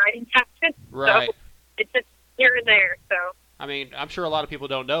of my riding happens. Right. So it's just here and there. So. I mean, I'm sure a lot of people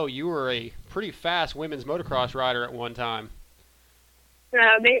don't know you were a pretty fast women's motocross rider at one time.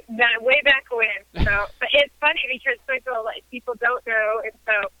 Way back when. So, but it's funny because people don't know, and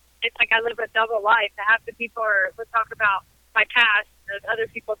so it's like I live a double life. Half the people will talk about my past, and other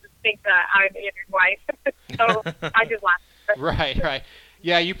people just think that I'm Andrew's wife. So I just laugh. Right.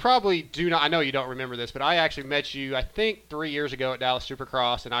 Yeah, you probably do not. I know you don't remember this, but I actually met you, I think, 3 years ago at Dallas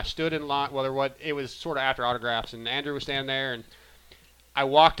Supercross, and I stood in line. Well, it was sort of after autographs, and Andrew was standing there, and I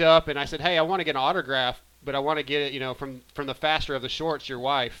walked up and I said, "Hey, I want to get an autograph, but I want to get it, from the faster of the shorts, your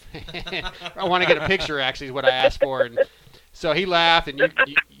wife. I want to get a picture." Actually, is what I asked for, and so he laughed, and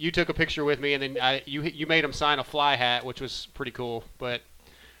you took a picture with me, and then you made him sign a fly hat, which was pretty cool. But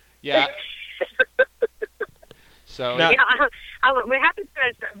yeah. So yeah, what happened to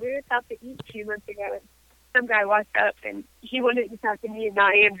us? We were out to eat a few months ago, and some guy walked up, and he wanted to talk to me and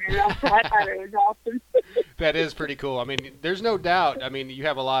not Andrew. I thought it was awesome. That is pretty cool. I mean, there's no doubt. I mean, you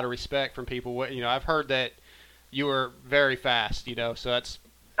have a lot of respect from people. I've heard that you were very fast, so that's.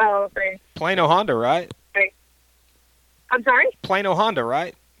 Oh, okay. Plano Honda, right? I'm sorry? Plano Honda,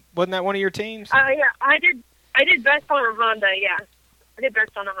 right? Wasn't that one of your teams? Yeah, I did best on a Honda, yeah. I did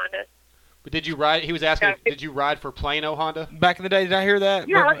best on a Honda. But did you ride? He was asking, Yeah. did you ride for Plano Honda? Back in the day, did I hear that?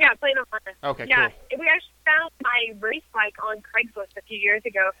 Yeah, Plano Honda. Okay, yeah, cool. we actually found my race bike on Craigslist a few years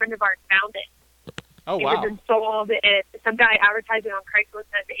ago. A friend of ours found it. Oh, It wow. was sold, and some guy advertised it on Craigslist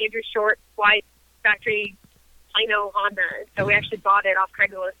as Andrew Short White Factory Plano Honda. So we actually bought it off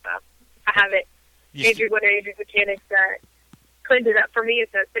Craigslist. So I have it. One of Andrew's mechanics cleaned it up for me,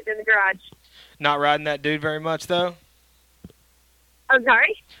 so it's sitting in the garage. Not riding that dude very much, though? I'm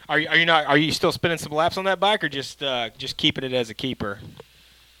sorry? Are you still spinning some laps on that bike, or just keeping it as a keeper?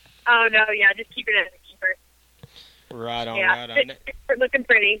 Oh, no, yeah, just keep it as a keeper. Right on, Yeah, right on. it's looking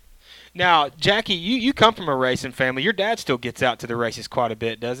pretty. Now, Jackie, you come from a racing family. Your dad still gets out to the races quite a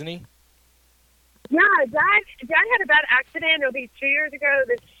bit, doesn't he? Yeah, Dad had a bad accident. It'll be 2 years ago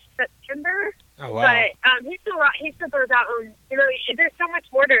this September. Oh, wow. But he still goes out on, there's so much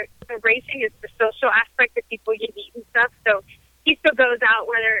more to racing. It's the social aspect that people get to eat and stuff. So he still goes out,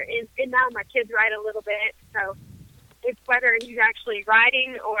 and now my kids ride a little bit. So it's whether he's actually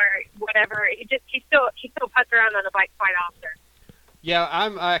riding or whatever. He still puts around on a bike quite often. Yeah,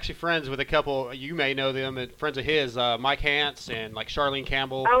 I'm actually friends with a couple. You may know them, and friends of his, Mike Hance and like Charlene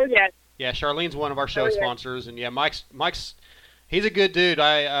Campbell. Oh, yes. Yeah, Charlene's one of our show Oh, yeah. sponsors, and yeah, Mike's he's a good dude.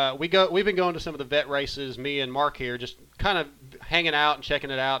 We've been going to some of the vet races, me and Mark here, just kind of hanging out and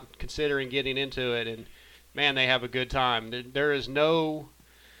checking it out, considering getting into it, and man, they have a good time. There is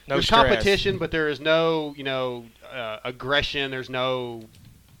there's stress. competition, but there is no aggression. There's no.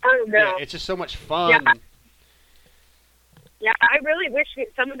 Oh, no. Yeah, it's just so much fun. Yeah, I really wish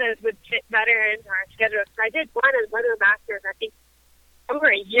some of those would fit better into our schedule. 'Cause I did one at Weather Masters, I think, over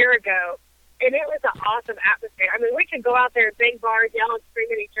a year ago, and it was an awesome atmosphere. I mean, we could go out there and bang bars, yell and scream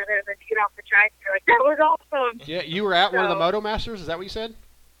at each other, and then get off the track. And like, that was awesome. Yeah, you were at one of the So- Moto Masters. Is that what you said?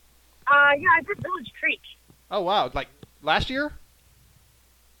 Yeah, I did Village Creek. Oh wow! Like last year?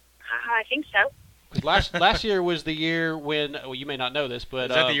 I think so. 'Cause last year was the year when you may not know this, but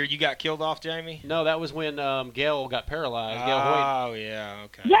Is that the year you got killed off, Jamie? no, that was when Gail got paralyzed. Gail Hoyt. Oh, yeah,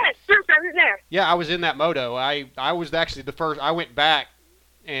 okay. Yes, first I was there. Yeah, I was in that moto. I was actually the first. I went back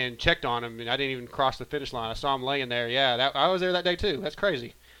and checked on him, and I didn't even cross the finish line. I saw him laying there. Yeah, I was there that day too. That's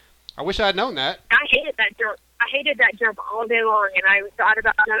crazy. I wish I had known that. I hated that jump all day long, and I thought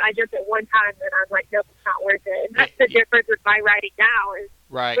about it. I jumped it one time, and I was like, nope, it's not worth it. And that's the difference with my riding now is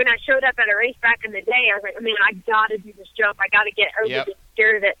Right. when I showed up at a race back in the day, I was like, man, I got to do this jump. I got to get over Yep. being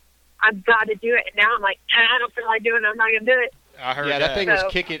scared of it. I've got to do it. And now I'm like, I don't feel like doing it. I'm not going to do it. I heard Yeah, that thing So-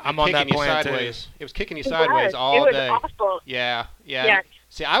 was kicking I'm on that you plan, too. sideways. It was kicking you It sideways was. all It was day. awful. Yeah. Yes.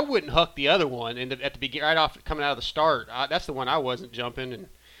 See, I wouldn't huck the other one at the beginning, right off coming out of the start. That's the one I wasn't jumping, and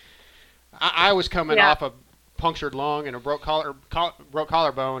I was coming Yeah. off a punctured lung and a broke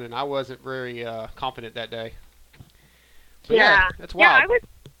collarbone, and I wasn't very confident that day. But yeah, that's Yeah, wild.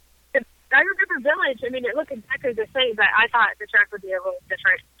 I remember Village. I mean, it looked exactly the same, but I thought the track would be a little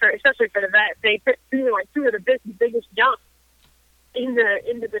different, especially for the vets. They put two of the biggest jumps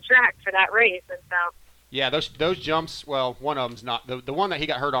into the track for that race, and so. Yeah, those jumps. Well, one of them's not the one that he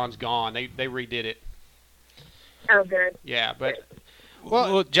got hurt on's gone. They redid it. Oh, good. Yeah, but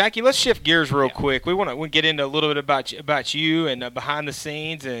Well, Jackie, let's shift gears real quick. We want to get into a little bit about you and behind the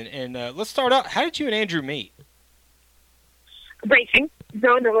scenes, and let's start out. How did you and Andrew meet? Racing,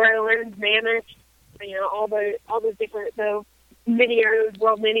 going to Lowlands, Mammoth, all those different videos,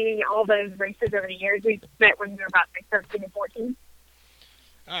 World Mini, all those races over the years. We met when we were about 13 and 14.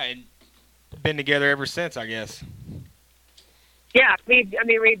 All right, been together ever since, I guess. Yeah, we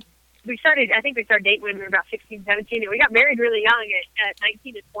started. I think we started dating when we were about 16, 17, and we got married really young at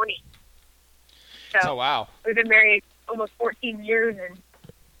 19 and 20. So oh wow. we've been married almost 14 years, and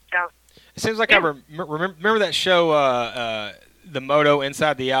so. It seems like Yeah. I remember that show, the Moto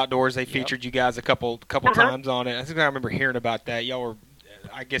Inside the Outdoors. They featured you guys a couple times on it. I think I remember hearing about that. Y'all were,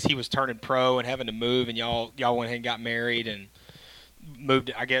 I guess he was turning pro and having to move, and y'all went ahead and got married and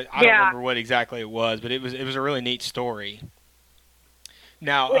moved. I guess I don't remember what exactly it was, but it was a really neat story.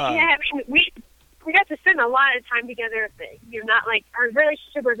 Now, Well, yeah, I mean, we got to spend a lot of time together. Not like our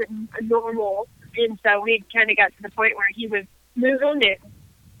relationship wasn't normal, and so we kind of got to the point where he was moving, and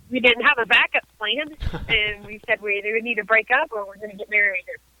we didn't have a backup plan, and we said we either need to break up or we're going to get married.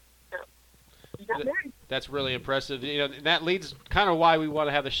 So we got married. That's really impressive. And that leads kind of why we want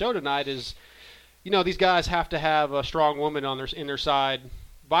to have the show tonight is, these guys have to have a strong woman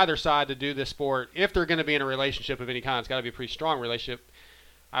by their side to do this sport. If they're going to be in a relationship of any kind, it's got to be a pretty strong relationship,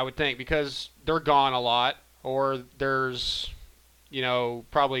 I would think, because they're gone a lot. or there's,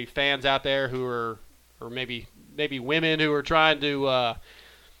 probably fans out there who are, or maybe women who are trying to,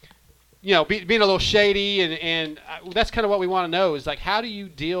 being a little shady, and that's kind of what we want to know is, like, how do you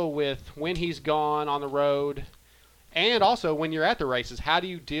deal with when he's gone on the road, and also when you're at the races, how do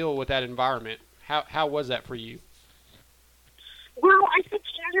you deal with that environment? How was that for you? Well, I think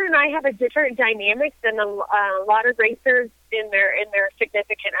Andrew and I have a different dynamic than a lot of racers in their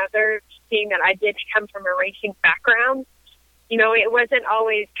significant others, seeing that I did come from a racing background. It wasn't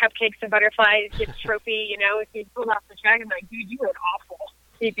always cupcakes and butterflies, get a trophy, if you pulled off the track, I'm like, dude, you were awful.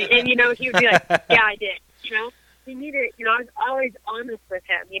 And, he would be like, yeah, I did, He needed, I was always honest with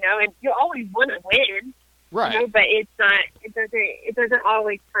him, and you always want to win. Right. But it's not, it doesn't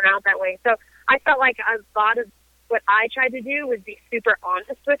always turn out that way. So I felt like a lot of what I tried to do was be super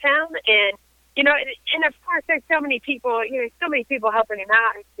honest with him. And, and of course there's so many people, helping him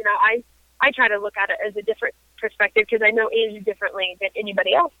out. I try to look at it as a different perspective because I know Andrew differently than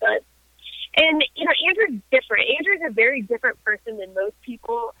anybody else does. And, Andrew's different. Andrew's a very different person than most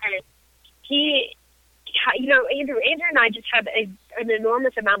people. And he, Andrew and I just have an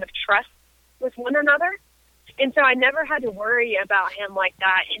enormous amount of trust with one another. And so I never had to worry about him like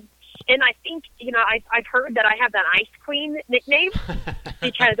that. And I think, I've heard that I have that Ice Queen nickname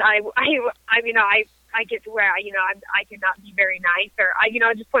because I get to where, I cannot be very nice or, I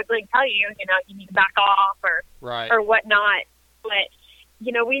just point blank tell you, you need to back off or whatnot. But,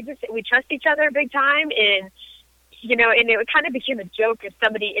 we trust each other big time. And, and it kind of became a joke if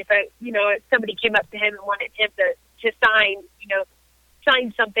somebody came up to him and wanted him to sign,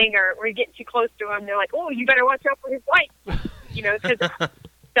 sign something or we're getting too close to him. They're like, oh, you better watch out for his wife, cause,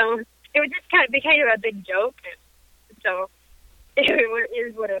 so it was just kind of became a big joke. So it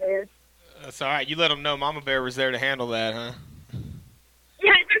is what it is. That's all right. You let them know Mama Bear was there to handle that, huh?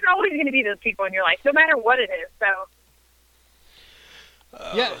 Yeah, there's always going to be those people in your life, no matter what it is. So.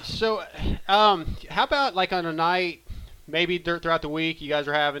 Yeah. So, how about like on a night, maybe throughout the week, you guys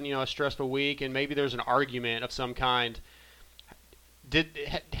are having a stressful week, and maybe there's an argument of some kind.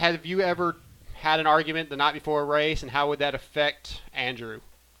 Have you ever had an argument the night before a race, and how would that affect Andrew?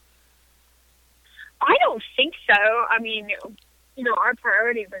 I don't think so. I mean, our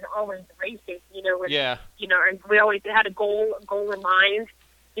priority was always racing. And we always had a goal in mind.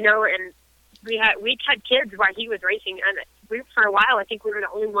 And we had kids while he was racing, and for a while I think we were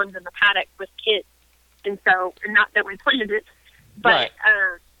the only ones in the paddock with kids. And so, not that we planned it, but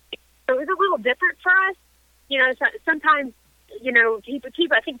so it was a little different for us. Sometimes.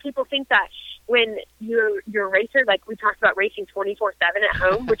 People think that when you're a racer, like we talked about racing 24/7 at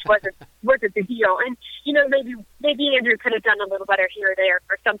home, which wasn't the deal. And maybe Andrew could have done a little better here or there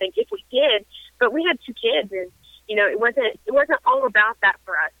or something if we did. But we had two kids, and it wasn't all about that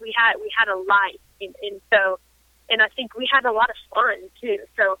for us. We had a life, and I think we had a lot of fun too.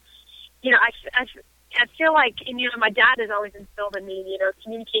 So I feel like, my dad has always instilled in me,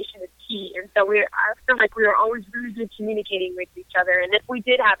 communication is key. And so I feel like we were always really good communicating with each other. And if we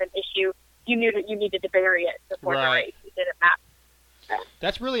did have an issue, you knew that you needed to bury it before the race. We didn't matter.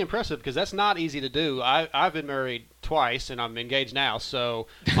 That's really impressive because that's not easy to do. I've been married twice and I'm engaged now. So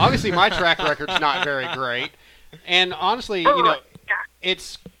obviously my track record's not very great. And honestly,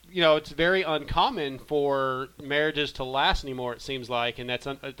 it's, it's very uncommon for marriages to last anymore, it seems like. And that's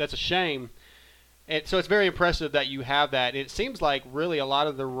a shame. And so it's very impressive that you have that. It seems like really a lot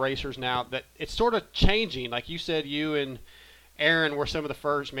of the racers now that it's sort of changing. Like you said, you and Aaron were some of the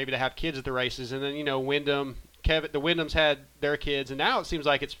first maybe to have kids at the races. And then, Wyndham, the Wyndhams had their kids. And now it seems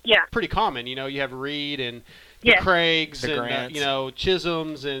like it's pretty common. You have Reed and the Craigs and,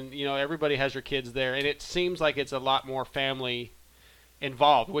 Chisholms and, everybody has their kids there. And it seems like it's a lot more family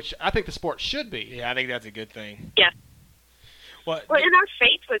involved, which I think the sport should be. Yeah, I think that's a good thing. Yeah. Well, and our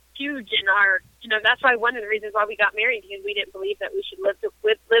faith was huge in our, that's why one of the reasons why we got married, because we didn't believe that we should live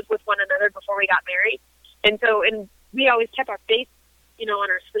with one another before we got married. And so, and we always kept our faith, on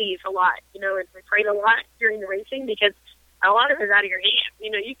our sleeve a lot, and we prayed a lot during the racing because a lot of it is out of your hands.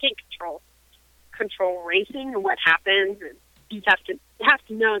 You can't control racing and what happens, and you just have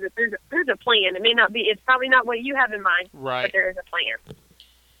to know that there's a plan. It may not be, it's probably not what you have in mind, right, but there is a plan.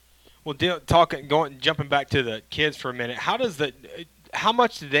 Well, jumping back to the kids for a minute, how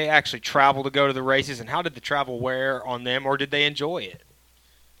much did they actually travel to go to the races, and how did the travel wear on them, or did they enjoy it?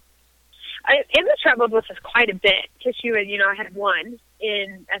 Emma traveled with us quite a bit because she was, I had one,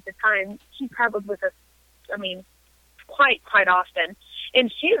 and at the time she traveled with us, quite often,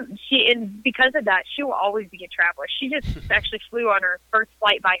 and and because of that, she will always be a traveler. She just actually flew on her first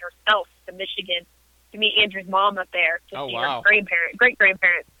flight by herself to Michigan to meet Andrew's mom up there to see her great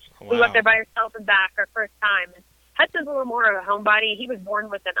grandparents. We went there by ourselves and back our first time. And Hudson's a little more of a homebody. He was born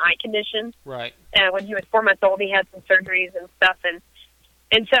with an eye condition. Right. And when he was 4 months old, he had some surgeries and stuff.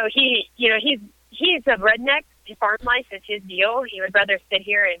 And so he's a redneck. Farm life is his deal. He would rather sit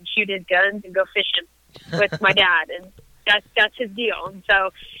here and shoot his guns and go fishing with my dad, and that's his deal. And so,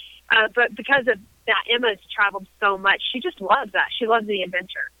 but because of that, Emma's traveled so much. She just loves that. She loves the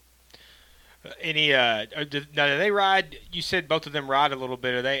adventure. Now, do they ride? You said both of them ride a little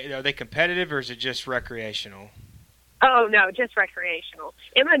bit. Are they competitive, or is it just recreational? Oh no, just recreational.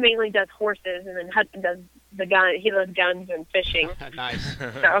 Emma mainly does horses, and then Hudson does the gun. He loves guns and fishing. Nice.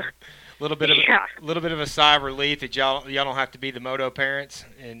 So. A little bit of a sigh of relief that y'all don't have to be the moto parents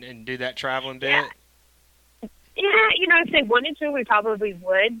and do that traveling bit. Yeah, if they wanted to, we probably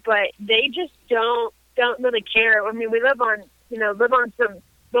would, but they just don't really care. I mean, we live on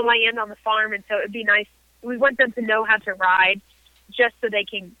the land on the farm, and so it'd be nice. We want them to know how to ride, just so they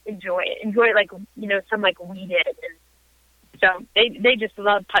can enjoy it like some like we did. And so they just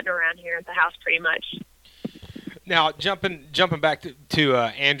love putting around here at the house pretty much. Now, jumping back to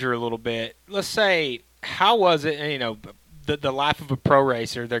Andrew a little bit, let's say, how was it, the life of a pro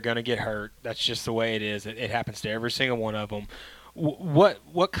racer, they're going to get hurt. That's just the way it is. It happens to every single one of them.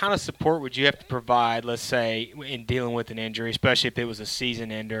 What kind of support would you have to provide, let's say, in dealing with an injury, especially if it was a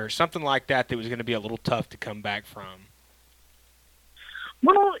season ender or something like that was going to be a little tough to come back from?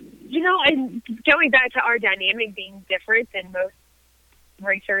 Well, and going back to our dynamic being different than most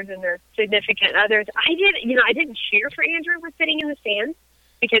racers and their significant others, I didn't cheer for Andrew for sitting in the stands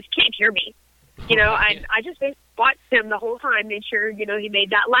because he can't hear me. I just watched him the whole time, made sure, he made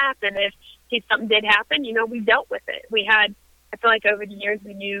that lap, and if something did happen, we dealt with it. I feel like over the years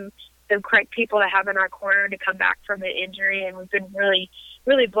we knew the correct people to have in our corner to come back from an injury, and we've been really,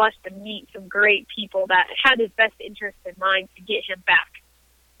 really blessed to meet some great people that had his best interest in mind to get him back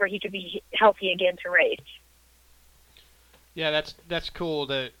where he could be healthy again to race. Yeah, that's cool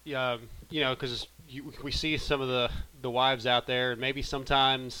that because we see some of the wives out there, and maybe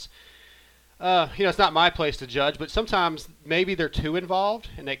sometimes it's not my place to judge, but sometimes maybe they're too involved,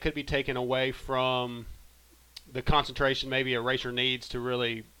 and they could be taken away from the concentration maybe a racer needs to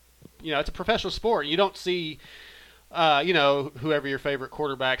really, it's a professional sport. You don't see, whoever your favorite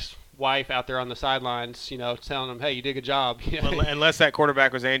quarterback's wife out there on the sidelines, telling them, hey, you did a good job. Well, unless that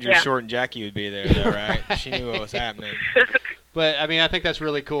quarterback was Andrew Short and Jackie would be there, though, right? She knew what was happening. But I mean, I think that's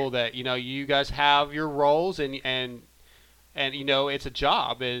really cool that you guys have your roles and it's a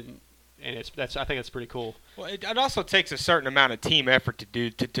job and I think that's pretty cool. Well, it also takes a certain amount of team effort to do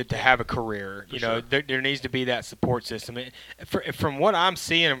to have a career. Sure. There needs to be that support system. From what I'm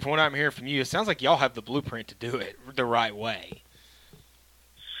seeing and from what I'm hearing from you, it sounds like y'all have the blueprint to do it the right way.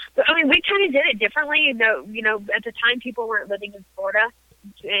 I mean, we kind of did it differently. At the time, people weren't living in Florida,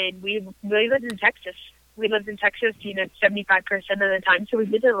 and we lived in Texas. We lived in Texas, 75% of the time, so we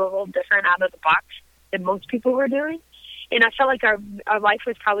did it a little different out of the box than most people were doing. And I felt like our life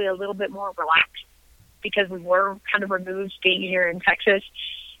was probably a little bit more relaxed because we were kind of removed being here in Texas.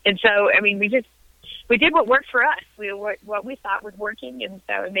 And so, I mean, we did what worked for us. What we thought was working, and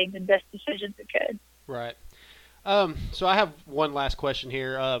so we made the best decisions we could. Right. So I have one last question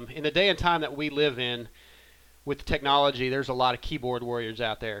here. In the day and time that we live in, with the technology, there's a lot of keyboard warriors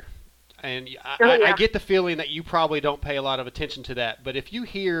out there. And I get the feeling that you probably don't pay a lot of attention to that. But if you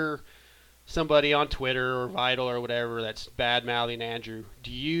hear somebody on Twitter or Vital or whatever that's bad-mouthing Andrew,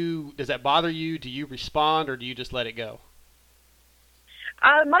 does that bother you? Do you respond, or do you just let it go?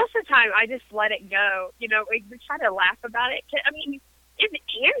 Most of the time, I just let it go. We try to laugh about it. I mean, it's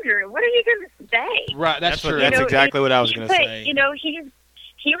Andrew. What are you going to say? Right, that's true. That's exactly what I was going to say.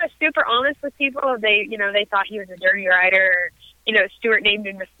 He was super honest with people. They thought he was a dirty rider. Stuart named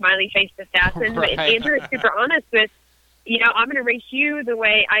him a smiley-faced assassin. Right. But Andrew is super honest with, I'm going to race you the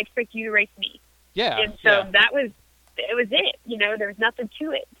way I expect you to race me. Yeah. And so that was it. There was nothing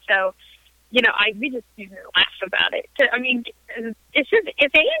to it. So, we just laugh about it. I mean, it's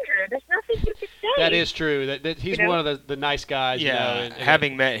Andrew. There's nothing you could say. That is true. That he's one of the nice guys. Yeah. And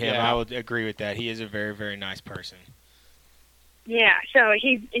having met him, I would agree with that. He is a very, very nice person. Yeah. So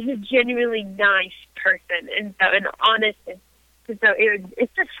he's a genuinely nice person and honest and. So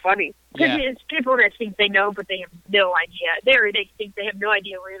it's just funny because it's people that think they know, but they have no idea. They think they have no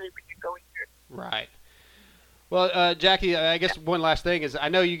idea really what you're going through. Right. Well, Jackie, I guess one last thing is I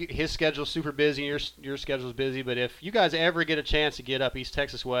know his schedule's super busy, your schedule's busy, but if you guys ever get a chance to get up East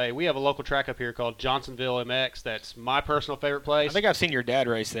Texas way, we have a local track up here called Johnsonville MX. That's my personal favorite place. I think I've seen your dad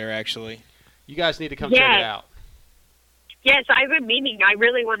race there, actually. You guys need to come check it out. Yes, I've been meaning. I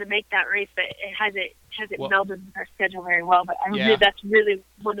really want to make that race, but it hasn't Well- melded with our schedule very well. But Yeah. that's really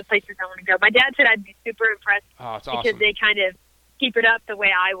one of the places I want to go. My dad said I'd be super impressed Oh, it's because awesome. they kind of keep it up the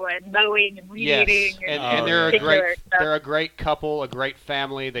way I would, mowing and weed Yes, eating. and, Oh, and they're a yeah. great So- they're a great couple, a great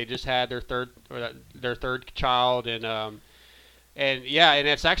family. They just had their third child, and yeah, and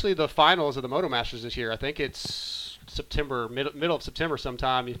it's actually the finals of the Moto Masters this year. I think it's September, middle of September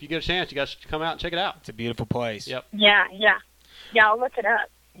sometime. If you get a chance, you guys should come out and check it out. It's a beautiful place. Yep. Yeah. I'll look it up.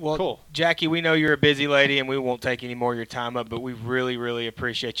 Well, Cool. Jackie, we know you're a busy lady, and we won't take any more of your time up, but we really, really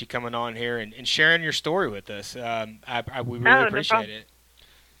appreciate you coming on here and sharing your story with us. We really no appreciate problem. it.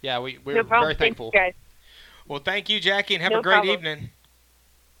 Yeah, we're No problem. very thankful. Thanks, guys. Well, thank you, Jackie, and have No a great problem. evening.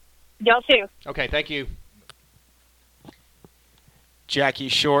 Y'all too. Okay, thank you. Jackie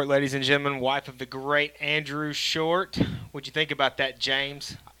Short, ladies and gentlemen, wife of the great Andrew Short. What'd you think about that,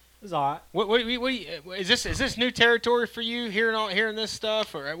 James? It was all right. What is this new territory for you, hearing this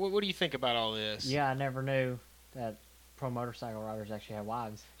stuff, or what do you think about all this? Yeah, I never knew that pro motorcycle riders actually have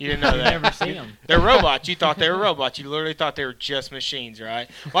wives. You didn't know You that. never see them. They're robots. You thought they were robots. You literally thought they were just machines, right?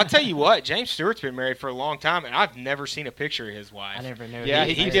 Well, I'll tell you what, James Stewart's been married for a long time, and I've never seen a picture of his wife. I never knew. Yeah,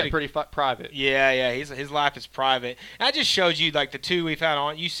 He he did did a- pretty private. Yeah, his life is private. And that just shows you, like, the two we've had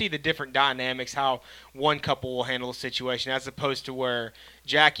on, you see the different dynamics, how one couple will handle a situation, as opposed to where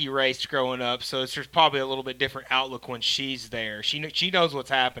Jackie raced growing up, so there's probably a little bit different outlook when she's there. She knows what's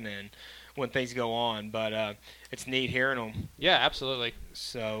happening when things go on, but it's neat hearing them. Yeah, absolutely.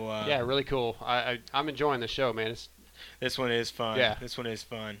 So Yeah, really cool. I'm enjoying the show, man. this one is fun. Yeah. This one is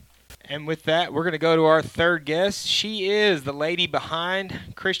fun. And with that, we're going to go to our third guest. She is the lady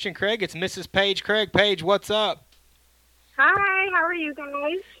behind Christian Craig. It's Mrs. Paige Craig. Paige, what's up? Hi, how are you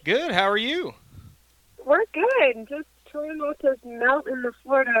guys? Good. How are you? We're good. Just trying not to melt in the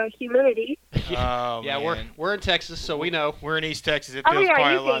Florida humidity. Oh, Yeah, man. we're in Texas, so we know. We're in East Texas. It Oh feels yeah,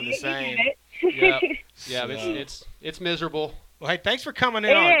 probably you a lot get the it. same. You get Yeah, it. yeah, it's miserable. Well, hey, thanks for coming in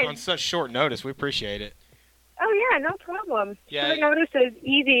It on is. such short notice. We appreciate it. Oh yeah, no problem. Yeah. Short notice is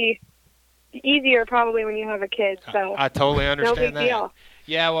easier probably when you have a kid. So I totally no understand big that. deal.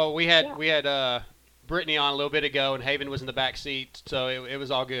 Yeah, well, we Yeah. had Brittany on a little bit ago, and Haven was in the back seat, so it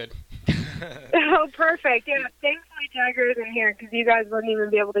was all good. Oh, perfect. Yeah, thankfully Jagger isn't here because you guys wouldn't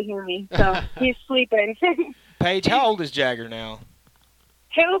even be able to hear me. So he's sleeping. Paige, how old is Jagger now?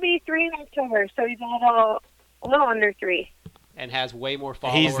 He'll be 3 in October, so he's a little under 3. And has way more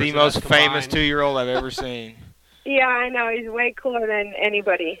followers. He's the than most us famous combined. 2-year-old I've ever seen. Yeah, I know. He's way cooler than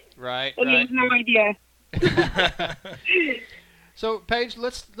anybody. Right, And he right. has no idea. So, Paige,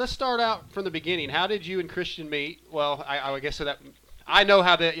 let's start out from the beginning. How did you and Christian meet? Well, I guess that I know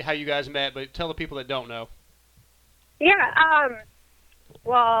how you guys met, but tell the people that don't know. Yeah,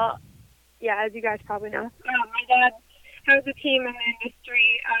 well, yeah, as you guys probably know, my dad has a team in the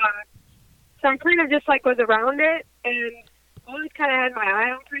industry, so I kind of just, like, was around it, and always kind of had my eye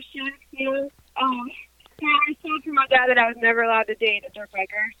on Christian, you know. I told to my dad that I was never allowed to date a dirt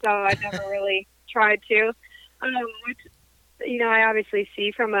biker, so I never really tried to, which, you know, I obviously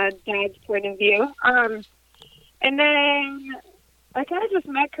see from a dad's point of view. And then I kind of just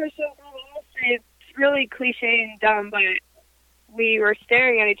met Christian through the industry. It's really cliche and dumb, but we were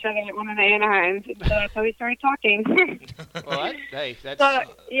staring at each other at one of the Anaheims, and so that's how we started talking. Well, that's So,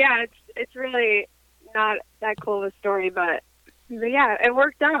 yeah, it's really not that cool of a story, but yeah, it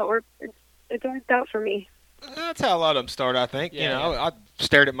worked out. It worked out for me. That's how a lot of them start, I think. Yeah, you know, yeah. I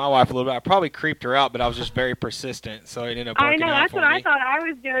stared at my wife a little bit. I probably creeped her out, but I was just very persistent, so it ended up I working know, out that's for what me. I thought I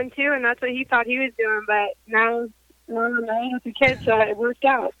was doing, too, and that's what he thought he was doing, but now I'm married with a kid, so it worked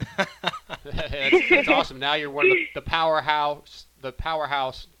out. that's awesome. Now you're one of the powerhouse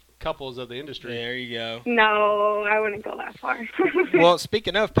couples of the industry. There you go. No, I wouldn't go that far. Well,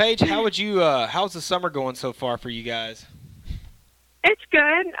 speaking of, Paige, how's the summer going so far for you guys? It's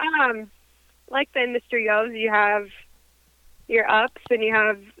good. Like the industry goes, you have your ups and you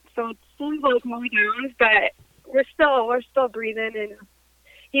have, so it seems like more downs, but we're still breathing, and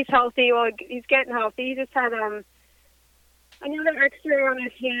he's healthy. Well, he's getting healthy. He just had another X-ray on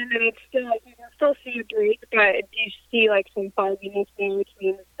his hand, and it's still, you can still see a break, but you see like some fogginess there, which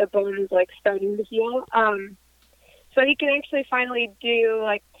means the bone is like starting to heal. So he can actually finally do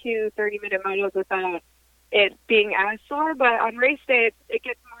like 2 30-minute motos without it being as sore, but on race day it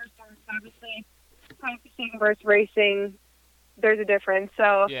gets more sore. So obviously, practicing versus racing, there's a difference.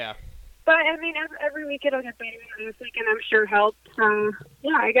 So, Yeah. but I mean, every week it'll get better. This weekend I'm sure helped.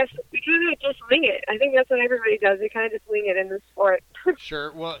 Yeah, I guess we kind of just wing it. I think that's what everybody does. They kind of just wing it in this sport.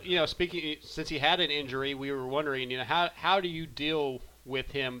 Sure. Well, you know, since he had an injury, we were wondering, you know, how do you deal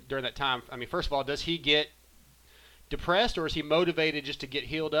with him during that time? I mean, first of all, does he get depressed, or is he motivated just to get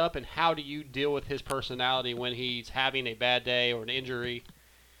healed up? And how do you deal with his personality when he's having a bad day or an injury?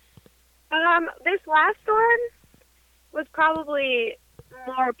 This last one was probably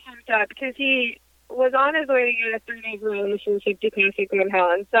more pumped up because he was on his way to get a 3-day Grand Mission 50 Classic Glen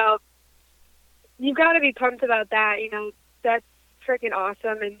Helen. So you've got to be pumped about that. That's freaking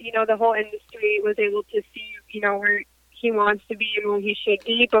awesome. And, the whole industry was able to see, where he wants to be and where he should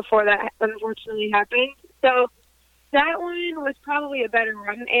be before that unfortunately happened. So that one was probably a better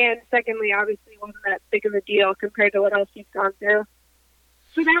one. And secondly, obviously, wasn't that big of a deal compared to what else he's gone through.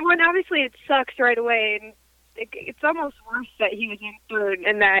 So that one, obviously, it sucks right away. And it's almost worse that he was in third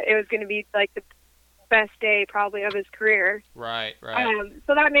and that it was going to be, like, the best day probably of his career. Right.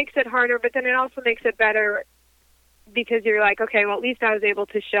 So that makes it harder, but then it also makes it better because you're like, okay, well, at least I was able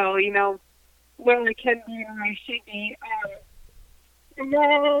to show, where I can be and where I should be. And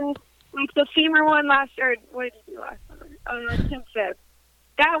then, like, the femur one what did you do last summer? Tim Phipps.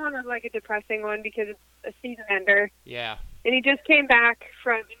 That one was, like, a depressing one because it's a season ender. Yeah. And he just came back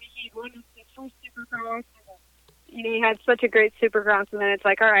he won his first Supercross. He had such a great Supercross, and then it's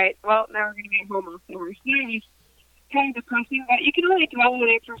like, all right, well, now we're going to be at home afterwards. It's kind of depressing, but you can only dwell on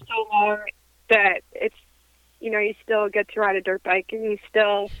it for so long that it's, you still get to ride a dirt bike, and you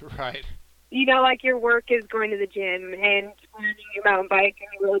still, right. Like your work is going to the gym and riding your mountain bike and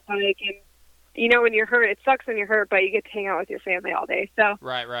your road bike, and, when you're hurt, it sucks when you're hurt, but you get to hang out with your family all day. So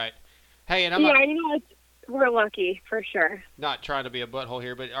Right. Hey, and I'm we're lucky for sure. not trying to be a butthole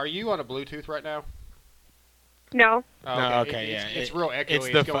here, but are you on a Bluetooth right now? No. Oh, No, okay, yeah. It's real echoey. It's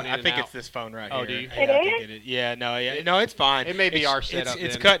going in I and think out. it's this phone right Oh, here. do you? Yeah, It I is? think it is. Yeah, no, it's fine. It may be our setup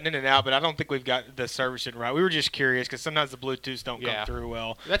It's then. cutting in and out, but I don't think we've got the servicing right. We were just curious because sometimes the Bluetooths don't Yeah. come through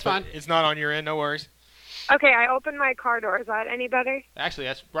well. That's But fine. It's not on your end, no worries. Okay, I opened my car door. Is that any better? Actually,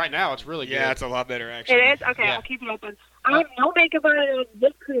 that's right now. It's really good. Yeah, it's a lot better actually. It is? Okay, Yeah. I'll keep it open. I have no makeup on and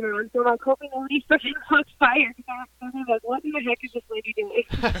lip cream on, so I'm hoping nobody's freaking on fire. Because I'm like, what in the heck is this lady doing?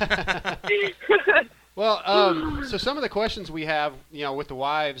 Well, so some of the questions we have, with the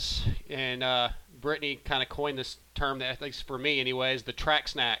wives, and Brittany kind of coined this term that, at least for me anyways, the track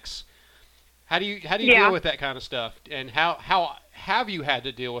snacks. How do you Yeah. deal with that kind of stuff? And how have you had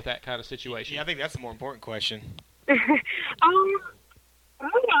to deal with that kind of situation? Yeah, I think that's the more important question. I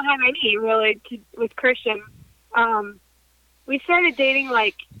don't have any really with Christian. We started dating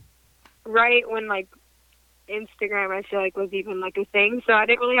like right when like Instagram I feel like was even like a thing, so I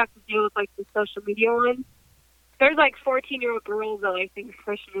didn't really have to deal with like the social media one. There's like 14-year-old girls that like think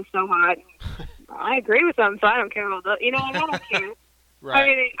Christian is so hot. I agree with them, so I don't care about that. I don't care. Right. I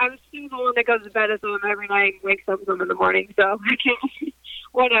mean, I'm still the one that goes to bed with them every night and wakes up with them in the morning, so I can't.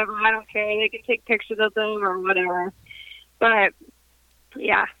 Whatever, I don't care. They can take pictures of them or whatever. But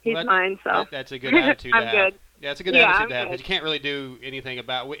yeah, he's mine, so that's a good attitude to I'm have. good. Yeah, it's a good Yeah, attitude I'm to have. good. Because you can't really do anything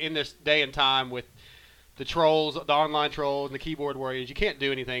about in this day and time with the trolls, the online trolls, and the keyboard warriors. You can't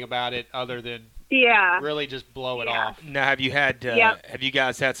do anything about it other than really just blow it Yeah. off. Now, have you had? Yep. Have you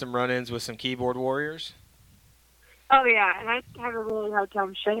guys had some run-ins with some keyboard warriors? Oh yeah, and I have a really hard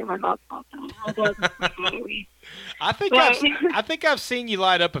time shutting my mouth off. I think But- I think I've seen you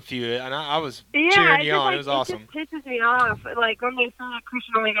light up a few, and I was Yeah, cheering it you just, on. like, It was awesome. It just pisses me off. Like when they say that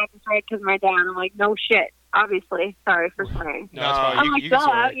Christian only got this right because of my dad, I'm like, no shit. Obviously, sorry for swearing. No, it's fine. I'm You like, can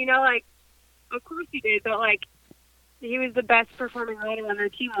swear. duh, like, of course he did, but like, he was the best performing rider on their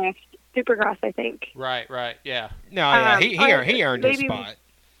team last Supercross, I think. Right, yeah. No, yeah, or he earned his maybe- spot.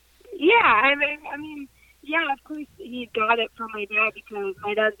 Yeah, I mean, yeah, of course he got it from my dad because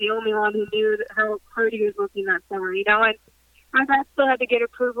my dad's the only one who knew how hard he was working that summer, and my dad still had to get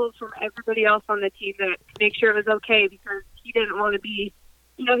approvals from everybody else on the team to make sure it was okay because he didn't want to be,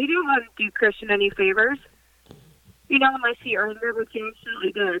 he didn't want to do Christian any favors. Unless he earned it, which he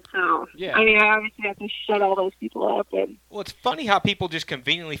absolutely did. So, Yeah. I mean, I obviously have to shut all those people up. And Well, it's funny how people just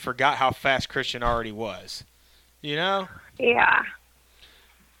conveniently forgot how fast Christian already was. yeah, I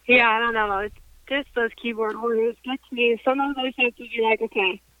don't know. It's just those keyboard warriors get to me. Sometimes I just have to be like,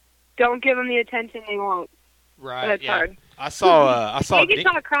 okay, don't give them the attention they want. Right. That's yeah. hard. I saw. They can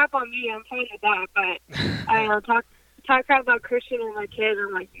talk crap on me. I'm fine with that, but I don't know, talk crap about Christian and my kids.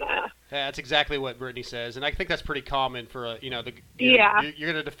 I'm like, nah. Yeah, that's exactly what Brittany says, and I think that's pretty common for Yeah.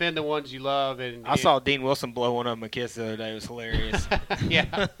 You're going to defend the ones you love, and I saw Dean Wilson blow one of them a kiss the other day. It was hilarious.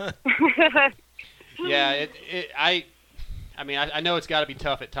 yeah, yeah. I mean, I know it's got to be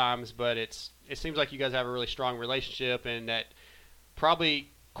tough at times, but it seems like you guys have a really strong relationship, and that probably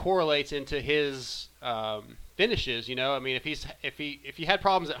correlates into his finishes. I mean, if he had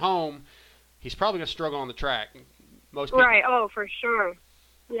problems at home, he's probably going to struggle on the track. Most people, Right. Oh, for sure.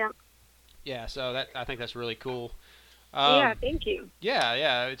 Yeah. Yeah. So I think that's really cool. Yeah, thank you.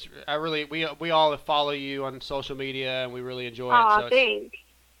 Yeah. We all follow you on social media, and we really enjoy Aw, it. So thanks.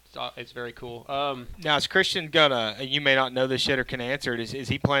 it's very cool. Now, is Christian gonna? You may not know this yet or can answer it. Is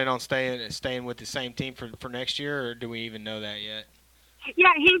he planning on staying with the same team for next year, or do we even know that yet?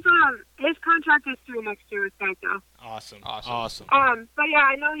 Yeah, his contract is through next year with Geico. Awesome. But yeah,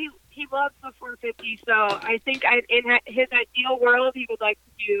 I know he loves the 450, so I think in his ideal world, he would like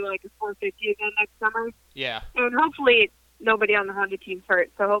to do like a 450 again next summer. Yeah. And hopefully nobody on the Honda team's hurt,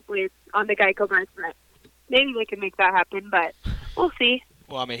 so hopefully it's on the Geico brand front. Maybe they can make that happen, but we'll see.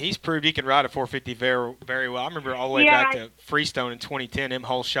 Well, I mean, he's proved he can ride a 450 very, very well. I remember all the way back to Freestone in 2010, him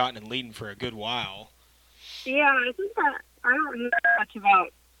whole shotting and leading for a good while. Yeah, I think that I don't know much about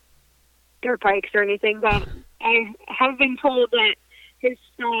dirt bikes or anything, but I have been told that his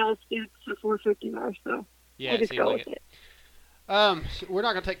style suits the 450 more, so yeah, we'll just go with it. So we're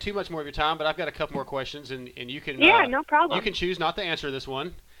not going to take too much more of your time, but I've got a couple more questions, and you can no problem. You can choose not to answer this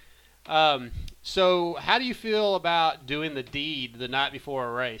one. So how do you feel about doing the deed the night before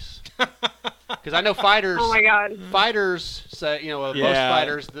a race? Because I know fighters. Oh my God. Fighters say, most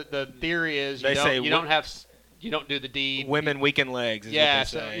fighters, the theory is you don't do the deed. Women weaken legs. Is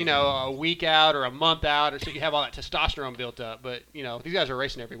what they say. A week out or a month out, or so you have all that testosterone built up. But these guys are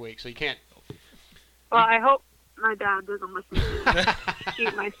racing every week, so you can't. Well, I hope my dad doesn't listen to me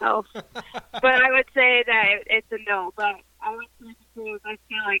shoot myself. But I would say that it's a no. But I would say because I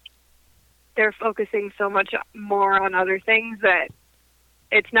feel like they're focusing so much more on other things that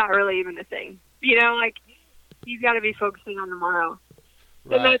it's not really even a thing. Like he's got to be focusing on tomorrow.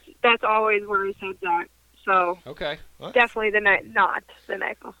 Right. And that's always where his head's at. So okay, definitely not the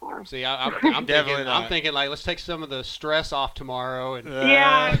night before. See, I'm thinking like let's take some of the stress off tomorrow. And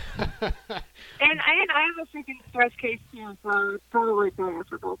yeah. And I have a freaking stress case too, so it's probably better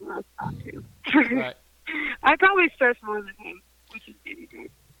for both of us not to. Right. I probably stress more than him, which is maybe good.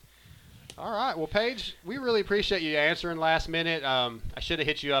 All right. Well, Paige, we really appreciate you answering last minute. I should have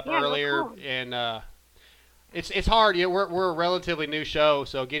hit you up earlier, and it's hard. We're a relatively new show,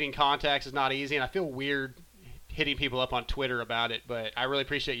 so getting contacts is not easy, and I feel weird hitting people up on Twitter about it. But I really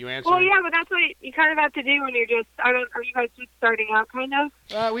appreciate you answering. Well, yeah, but that's what you kind of have to do when you're just. Are you guys just starting out, kind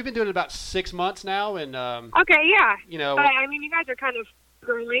of? We've been doing it about 6 months now, and okay, yeah. But I mean, you guys are kind of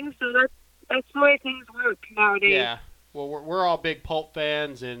growing, so that's the way things work nowadays. Yeah. Well, we're all big Pulp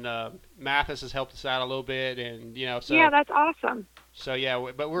fans, and Mathis has helped us out a little bit, and so yeah, that's awesome. So yeah,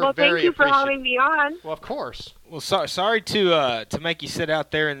 but we're well, very thank you for having me on. Well, of course. Well, sorry to make you sit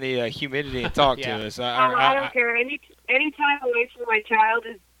out there in the humidity and talk to us. I don't care. Any time away from my child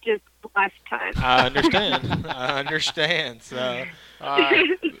is just blessed time. I understand. So,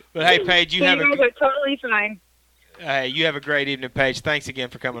 but hey, Paige, you guys are totally fine. Hey, you have a great evening, Paige. Thanks again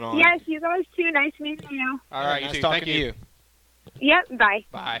for coming on. Yes, you guys too. Nice meeting you. All right, nice you too. talking Thank to you. Yep, bye.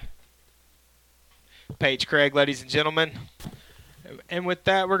 Bye. Paige Craig, ladies and gentlemen. And with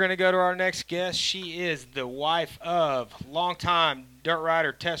that, we're going to go to our next guest. She is the wife of longtime dirt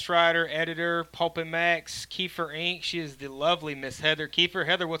rider, test rider, editor, Pulp and Max, Kiefer Inc. She is the lovely Miss Heather Kiefer.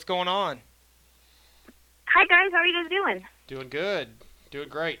 Heather, what's going on? Hi, guys. How are you guys doing? Doing good. Doing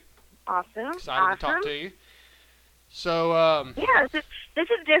great. Awesome. Excited to talk to you. So, yeah, this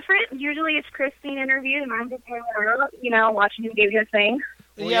is different. Usually it's Chris being interviewed, and I'm just hanging around, watching him do his thing.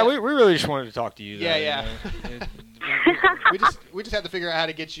 Yeah, we really just wanted to talk to you. Though, yeah. we just have to figure out how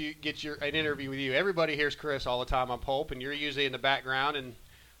to get an interview with you. Everybody hears Chris all the time on Pulp, and you're usually in the background, and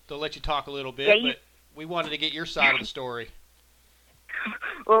they'll let you talk a little bit. But we wanted to get your side of the story.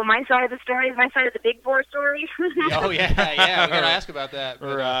 Well, my side of the story is my side of the big four story. Oh yeah, we gotta ask about that.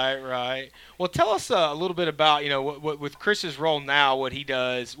 But, right. Well, tell us a little bit about what with Chris's role now, what he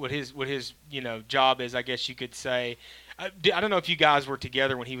does, what his job is. I guess you could say. I don't know if you guys were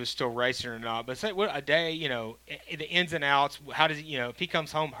together when he was still racing or not, but say what a day, the ins and outs. How does he, if he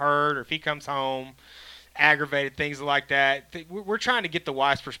comes home hurt or if he comes home aggravated, things like that. We're trying to get the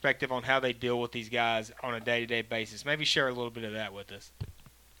wife's perspective on how they deal with these guys on a day-to-day basis. Maybe share a little bit of that with us.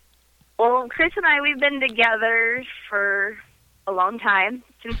 Well, Chris and I, we've been together for a long time,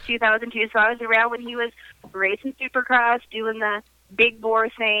 since 2002. So I was around when he was racing Supercross, doing the big bore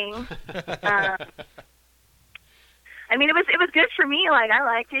thing. I mean, it was good for me. Like, I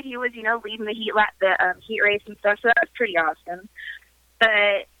liked it. He was, leading the heat race and stuff, so that was pretty awesome.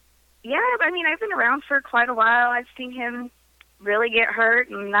 But yeah, I mean, I've been around for quite a while. I've seen him really get hurt,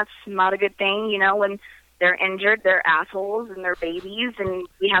 and that's not a good thing. When they're injured, they're assholes and they're babies, and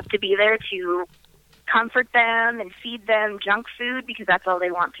we have to be there to comfort them and feed them junk food because that's all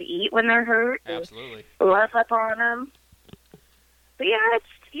they want to eat when they're hurt. Absolutely. Love up on them. But yeah,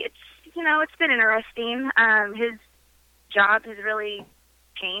 it's been interesting. job has really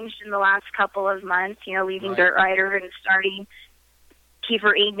changed in the last couple of months, you know, leaving Right. Dirt Rider and starting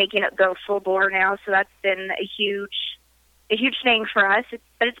Kiefer Eaton, making it go full bore now. So that's been a huge thing for us.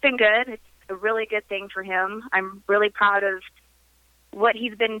 But it's been good. It's a really good thing for him. I'm really proud of what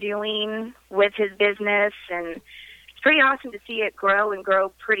he's been doing with his business, and it's pretty awesome to see it grow and grow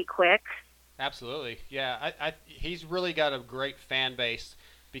pretty quick. Absolutely, yeah. He's really got a great fan base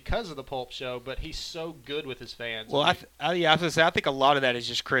because of the Pulp Show, but he's so good with his fans. Well, I was gonna say, I think a lot of that is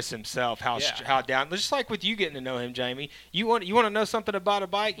just Chris himself. How Yeah. how down, just like with you getting to know him, Jamie. You want to know something about a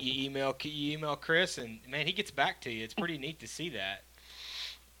bike? You email Chris, and man, he gets back to you. It's pretty neat to see that.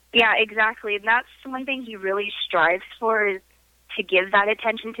 Yeah, exactly. And that's one thing he really strives for, is to give that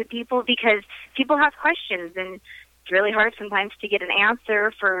attention to people, because people have questions, and it's really hard sometimes to get an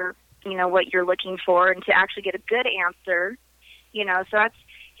answer for, you know, what you're looking for, and to actually get a good answer, you know. So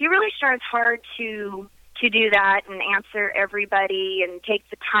he really strives hard to do that and answer everybody and take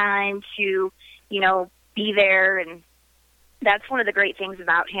the time to, you know, be there. And that's one of the great things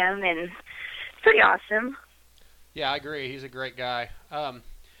about him, and it's pretty awesome. Yeah, I agree. He's a great guy.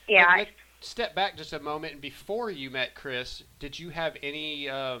 Yeah. Let's step back just a moment. And before you met Chris, did you have any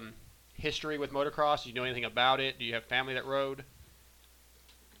history with motocross? Do you know anything about it? Do you have family that rode?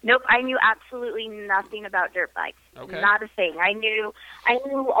 Nope, I knew absolutely nothing about dirt bikes. Okay. Not a thing. I knew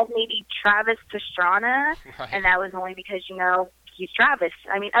of maybe Travis Pastrana, Right. and that was only because, you know, he's Travis.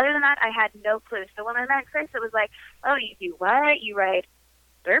 I mean, other than that, I had no clue. So when I met Chris, it was like, oh, you do what? You ride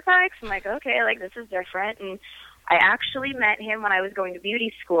dirt bikes? I'm like, okay, like, this is different. And I actually met him when I was going to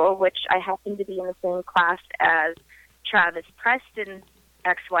beauty school, which I happened to be in the same class as Travis Preston's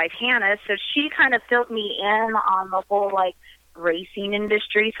ex-wife, Hannah. So she kind of filled me in on the whole, like, racing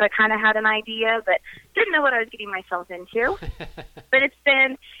industry, so I kind of had an idea, but didn't know what I was getting myself into. But it's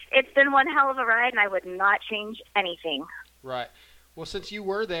been one hell of a ride, and I would not change anything. Right. Well, since you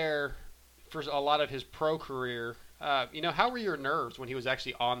were there for a lot of his pro career, you know, how were your nerves when he was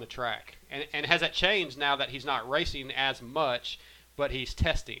actually on the track? And has that changed now that he's not racing as much, but he's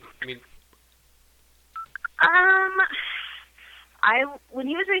testing? I mean, when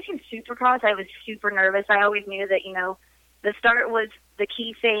he was racing Supercross, I was super nervous. I always knew that, you know, the start was the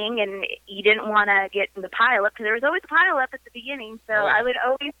key thing, and you didn't want to get in the pile-up, because there was always a pile-up at the beginning. So Oh, yeah. I would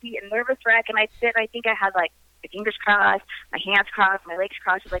always be a nervous wreck, and I'd sit, I think I had, like, my fingers crossed, my hands crossed, my legs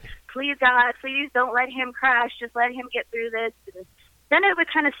crossed. I was like, please, God, please don't let him crash. Just let him get through this. And then it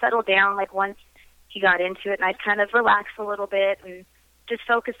would kind of settle down, like, once he got into it, and I'd kind of relax a little bit and just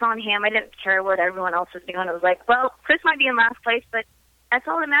focus on him. I didn't care what everyone else was doing. It was like, well, Chris might be in last place, but that's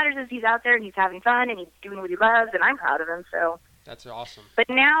all that matters, is he's out there and he's having fun and he's doing what he loves, and I'm proud of him. So, that's awesome. but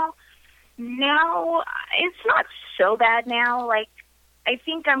now it's not so bad now. Like, I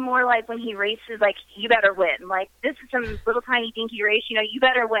think I'm more like when he races, like, you better win. Like, this is some little tiny dinky race, you know, you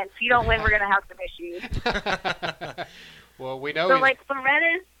better win. If you don't win, we're going to have some issues. Well, we know. So, like,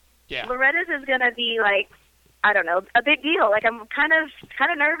 Loretta's is going to be, like, I don't know, a big deal. Like, I'm kind of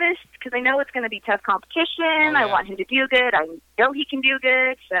nervous because I know it's going to be tough competition. Oh, yeah. I want him to do good. I know he can do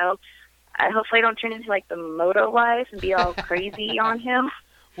good. So hopefully I don't turn into, like, the moto wife and be all crazy on him.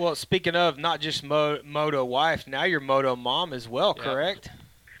 Well, speaking of not just moto wife, now you're moto mom as well, Yeah. correct?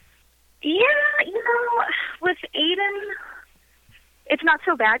 Yeah, you know, with Aiden, it's not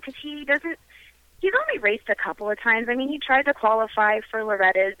so bad because he's only raced a couple of times. I mean, he tried to qualify for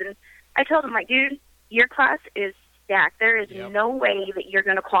Loretta's, and I told him, like, dude, your class is stacked. There is Yep. no way that you're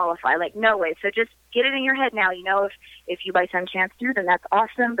going to qualify. Like, no way. So just get it in your head now. You know, if you by some chance do, then that's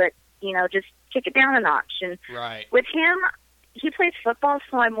awesome. But, you know, just kick it down a notch. And Right. with him, he plays football,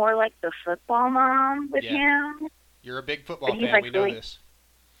 so I'm more like the football mom with Yeah. him. You're a big football But he's, fan. like, We know really- this.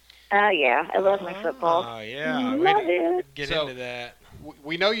 Yeah, I love my football. Oh, yeah. Love it. Get So- into that.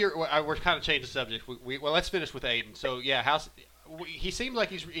 We know you're. We're kind of changing the subject. Well, let's finish with Aiden. So yeah, he seems like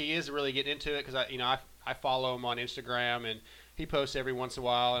he is really getting into it, because I follow him on Instagram, and he posts every once in a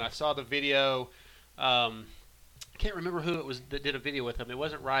while. And I saw the video. I can't remember who it was that did a video with him. It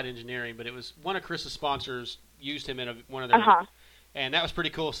wasn't Ride Engineering, but it was one of Chris's sponsors used him in one of their. And that was pretty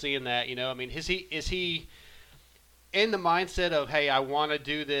cool seeing that. You know, I mean, is he in the mindset of, hey, I want to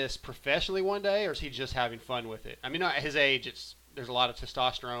do this professionally one day, or is he just having fun with it? I mean, at his age, there's a lot of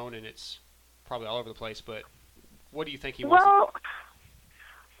testosterone, and it's probably all over the place. But what do you think he wants? Well,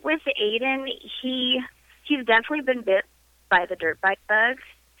 with Aiden, he's definitely been bit by the dirt bike bug,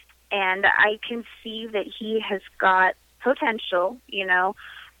 and I can see that he has got potential, you know,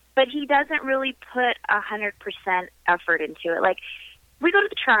 but he doesn't really put 100% effort into it. Like, we go to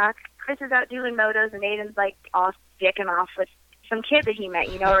the track, Chris is out doing motos, and Aiden's, like, off dicking off with some kid that he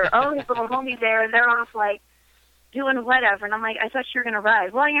met, you know, or, oh, his little homie's there, and they're off, like, doing whatever. And I'm like, I thought you were going to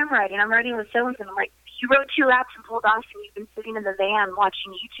ride. Well, I am riding. I'm riding with so-and-so. I'm like, you rode 2 laps and pulled off, and you've been sitting in the van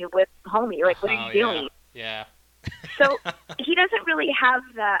watching YouTube with homie. Like, what are you doing? Yeah. So he doesn't really have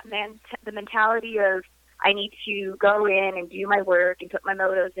that the mentality of, I need to go in and do my work and put my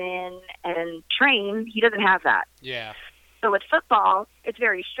motos in and train. He doesn't have that. Yeah. So with football, it's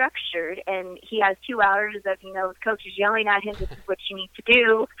very structured, and he has 2 hours of, his coach is yelling at him, this is what you need to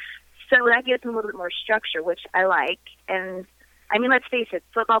do. So that gives him a little bit more structure, which I like. And, I mean, let's face it,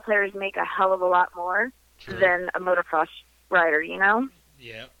 football players make a hell of a lot more than a motocross rider,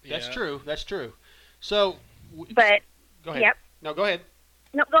 Yeah. That's true. That's true. So, but, go ahead. Yep. No, go ahead.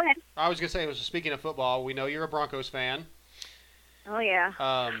 No, go ahead. I was going to say, speaking of football, we know you're a Broncos fan. Oh,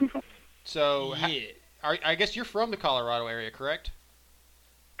 yeah. So, I guess you're from the Colorado area, correct?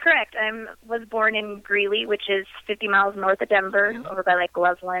 Correct. I was born in Greeley, which is 50 miles north of Denver, over by,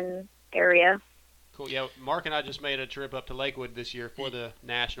 Loveland area. Cool. Yeah, Mark and I just made a trip up to Lakewood this year for the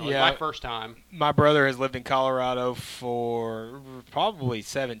National. Yeah. It's my first time. My brother has lived in Colorado for probably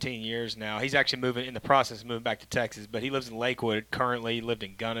 17 years now. He's actually in the process of moving back to Texas, but he lives in Lakewood currently. He lived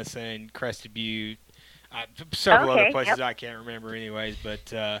in Gunnison, Crested Butte, several other places I can't remember anyways. But,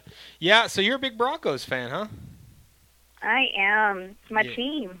 so you're a big Broncos fan, huh? I am. It's my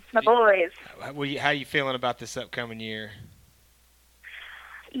team. It's my boys. How are you feeling about this upcoming year?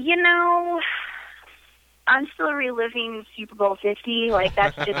 I'm still reliving Super Bowl 50.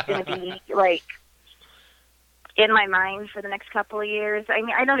 That's just going to be, in my mind for the next couple of years. I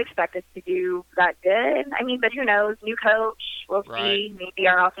mean, I don't expect us to do that good. I mean, but who knows? New coach. We'll see. Maybe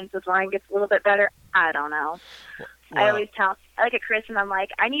our offensive line gets a little bit better. I don't know. I always I look at Chris and I'm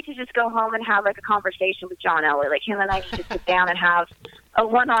like, I need to just go home and have a conversation with John Elway. Him and I need to sit down and have a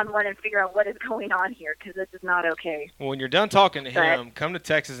one-on-one and figure out what is going on here, because this is not okay. Well, when you're done talking to him, come to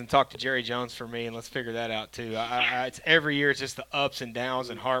Texas and talk to Jerry Jones for me, and let's figure that out too. It's every year it's just the ups and downs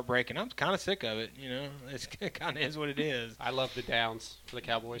and heartbreak, and I'm kind of sick of it. It kind of is what it is. I love the downs for the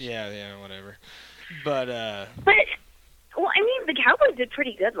Cowboys. Yeah, whatever. But the Cowboys did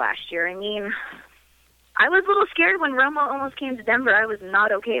pretty good last year. I mean, I was a little scared when Romo almost came to Denver. I was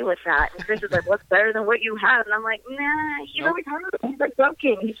not okay with that. And Chris was like, what's better than what you have? And I'm like, nah, he's always hurt. He's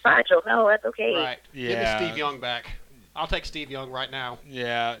broken. He's fragile. No, that's okay. Right. Yeah. Give me Steve Young back. I'll take Steve Young right now.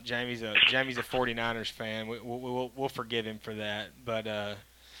 Yeah, Jamie's a 49ers fan. We'll forgive him for that. But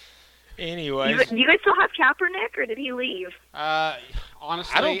anyways. Do you guys still have Kaepernick, or did he leave?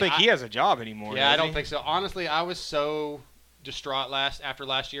 Honestly, I don't think he has a job anymore. Yeah, I don't think so. Honestly, I was so distraught after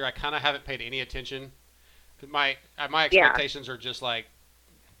last year. I kind of haven't paid any attention. My expectations are just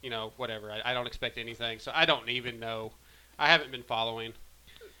whatever. I don't expect anything, so I don't even know. I haven't been following.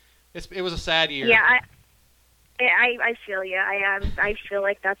 It was a sad year. Yeah, I feel you. I feel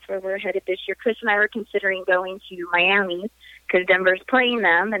like that's where we're headed this year. Chris and I were considering going to Miami because Denver's playing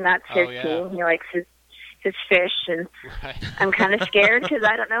them, and that's his team. He likes his fish, and I'm kind of scared because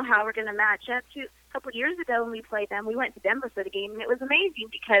I don't know how we're going to match up. A couple of years ago when we played them, we went to Denver for the game, and it was amazing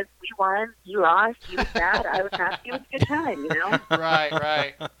because we won, he lost, he was sad, I was happy. It was a good time,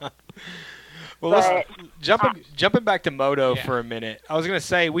 Right. Well, let's jumping back to moto for a minute. I was going to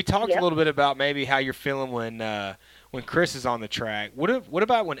say, we talked a little bit about maybe how you're feeling when Chris is on the track. What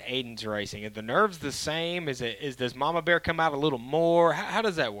about when Aiden's racing? Are the nerves the same? Does Mama Bear come out a little more? How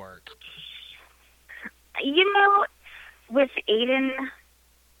does that work? With Aiden,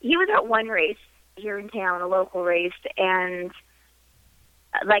 he was at one race here in town, a local race, and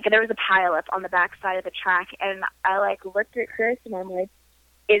there was a pileup on the back side of the track, and I looked at Chris and I'm like,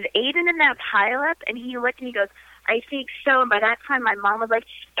 is Aiden in that pileup? And he looked and he goes, I think so. And by that time my mom was like,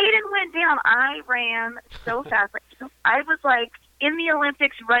 Aiden went down. I ran so fast. I was in the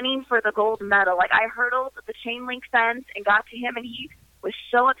Olympics running for the gold medal. I hurdled the chain link fence and got to him, and he was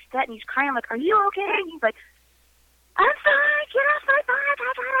so upset and he's crying. I'm like, are you okay? And he's like, I'm fine. Get off my bike.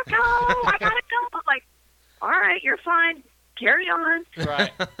 I gotta go. I'm like, all right, you're fine. Carry on.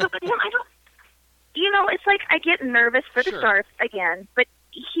 Right. But I don't. It's I get nervous for the start again, but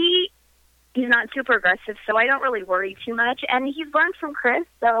he's not super aggressive, so I don't really worry too much. And he's learned from Chris,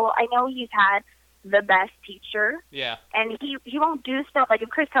 so I know he's had the best teacher. Yeah. And he won't do stuff if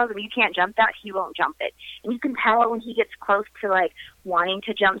Chris tells him you can't jump that, he won't jump it. And you can tell when he gets close to wanting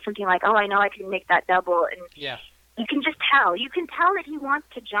to jump something oh, I know I can make that double. And yeah. You can just tell. You can tell that he wants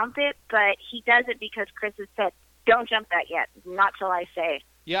to jump it, but he does it because Chris has said, don't jump that yet. Not till I say.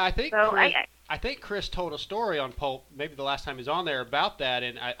 Yeah, I think so I think Chris told a story on Pulp, maybe the last time he was on there, about that,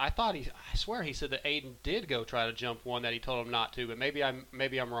 and I swear he said that Aiden did go try to jump one that he told him not to, but maybe I'm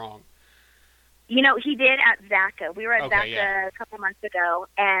wrong. He did at Zaca. We were at Zaca a couple months ago,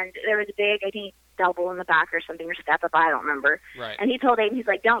 and there was a big, I think, double in the back or something, or step up, I don't remember. Right. And he told Aiden, he's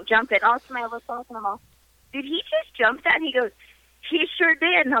like, don't jump it. All of a sudden I looked off and I'm all, did he just jump that? And he goes, he sure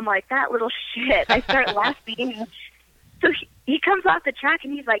did. And I'm like, that little shit. I start laughing. So he comes off the track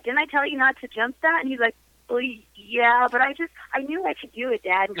and he's like, didn't I tell you not to jump that? And he's like, well, yeah, but I knew I could do it,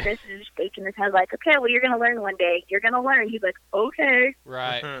 Dad. And Chris is just shaking his head like, okay, well, you're going to learn one day. You're going to learn. He's like, okay.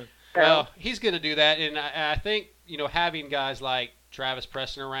 Right. So, Well, he's going to do that, and I think, having guys like Travis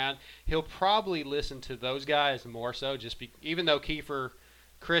Preston around, he'll probably listen to those guys more so, even though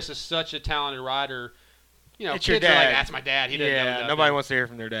Chris is such a talented rider, it's kids your are dad. like, that's my dad. He doesn't know nothing. Nobody wants to hear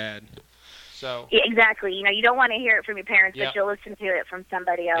from their dad. So. Yeah, exactly. You don't want to hear it from your parents, Yep. but you'll listen to it from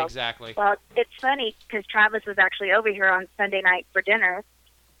somebody else. Exactly. Well, it's funny because Travis was actually over here on Sunday night for dinner,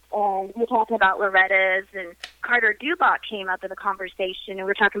 and we were talking about Loretta's, and Carter Dubach came up in the conversation, and we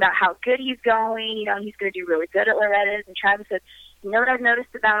were talking about how good he's going. He's going to do really good at Loretta's. And Travis said, you know what I've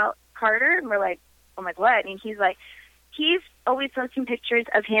noticed about Carter? And we're like, oh my, what? And he's like, he's always posting pictures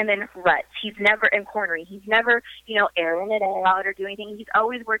of him in ruts. He's never in cornering. He's never, airing it out or doing anything. He's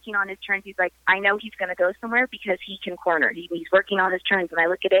always working on his turns. He's like, I know he's going to go somewhere because he can corner. He's working on his turns. And I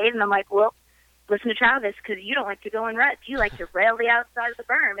look at Aiden, and I'm like, well, listen to Travis, because you don't like to go in ruts. You like to rail the outside of the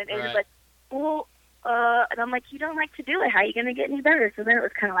berm. And Aiden's like, well, and I'm like, you don't like to do it. How are you going to get any better? So then it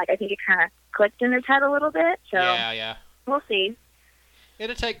was kind of like, I think it kind of clicked in his head a little bit. So yeah. We'll see.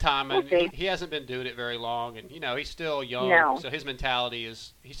 It'll take time, and he hasn't been doing it very long, and he's still young, so his mentality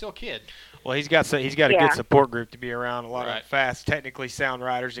is he's still a kid. Well, he's got a good support group to be around, a lot Right. of fast, technically sound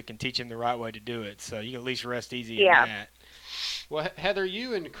riders that can teach him the right way to do it. So you can at least rest easy in that. Well, Heather,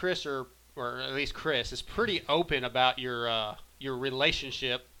 you and Chris or at least Chris, is pretty open about your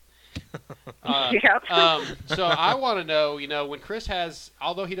relationship. So I want to know, when Chris has,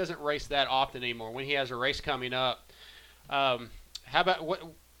 although he doesn't race that often anymore, when he has a race coming up. How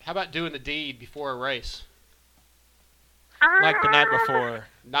about doing the deed before a race? Like the night before.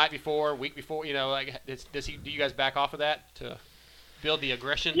 Night before, week before, do you guys back off of that to build the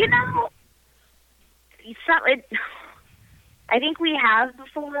aggression? I think we have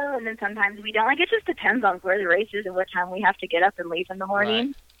before, and then sometimes we don't. Like, it just depends on where the race is and what time we have to get up and leave in the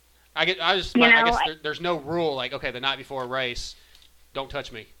morning. Right. I guess there's no rule, like, okay, the night before a race, don't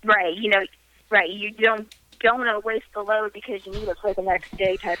touch me. Right, right. You don't want to waste the load because you need it for the next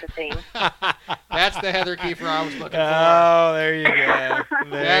day type of thing. That's the Heather Kiefer I was looking for. Oh, there you go.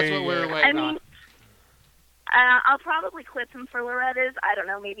 That's what we were waiting on. I'll probably clip him for Loretta's. I don't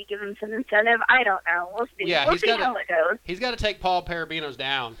know, maybe give him some incentive. I don't know. We'll see. Yeah, we'll see how it goes. He's got to take Paul Parabino's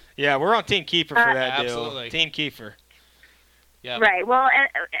down. Yeah, we're on Team Kiefer for that absolutely. deal. Team Kiefer. Yeah. Right. Well,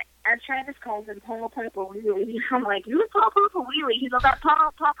 as Travis calls him, Paul Papa Wheelie. I'm like, who's Paul Papa Wheelie? He's like, that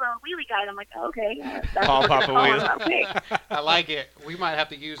Paul Papa Wheelie guy. And I'm like, okay. That's Paul Papa Wheelie. Okay. I like it. We might have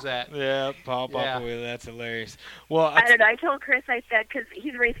to use that. Yeah, Paul Papa Wheelie. That's hilarious. Well, I don't know. I told Chris, I said, because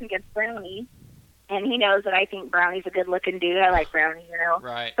he's racing against Brownie, and he knows that I think Brownie's a good-looking dude. I like Brownie,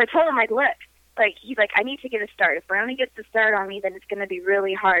 Right. But I told him, like, look, he's like, I need to get a start. If Brownie gets a start on me, then it's going to be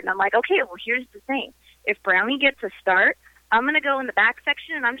really hard. And I'm like, okay, well, here's the thing. If Brownie gets a start, I'm going to go in the back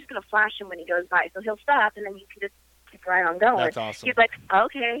section, and I'm just going to flash him when he goes by. So he'll stop, and then you can just keep right on going. That's awesome. He's like,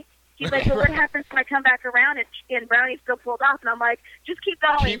 okay. He's like, so what happens when I come back around and Brownie's still pulled off? And I'm like, just keep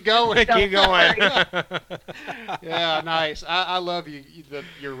going. Keep going. Keep going. Yeah, nice. I love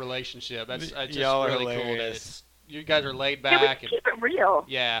your relationship. That's just Y'all really are cool. hilarious. You guys are laid Yeah, back. we keep it real.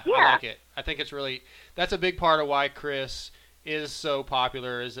 Yeah, Yeah. I like it. I think it's really – that's a big part of why Chris is so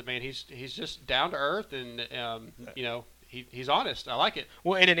popular is that, man, he's just down to earth and, he's honest. I like it.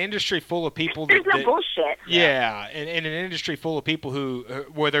 Well, in an industry full of people There's no bullshit. Yeah, in an industry full of people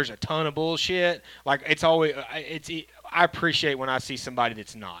where there's a ton of bullshit, like it's always I appreciate when I see somebody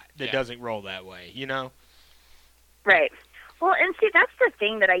that doesn't roll that way, Right. Well, and see, that's the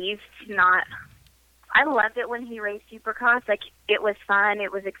thing that I used to not. I loved it when he raced Supercross. Like, it was fun.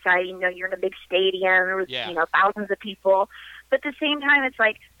 It was exciting. You're in a big stadium. There was, thousands of people. But at the same time, it's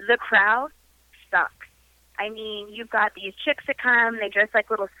like the crowd sucks. I mean, you've got these chicks that come, they dress like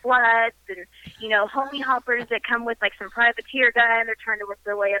little sluts, and, homie hoppers that come with, like, some privateer guy, and they're trying to work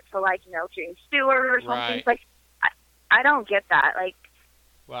their way up to, like, James Stewart or something. Right. It's like, I don't get that. Like,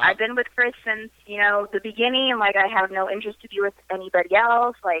 wow. I've been with Chris since, the beginning, and, like, I have no interest to be with anybody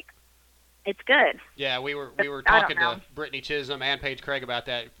else. Like, it's good. Yeah, we were talking to Brittany Chisholm and Paige Craig about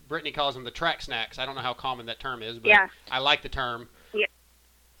that. Brittany calls them the track snacks. I don't know how common that term is, but I like the term. Yeah.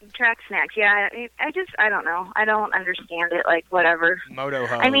 Track snacks, yeah. I don't know. I don't understand it, like, whatever. Moto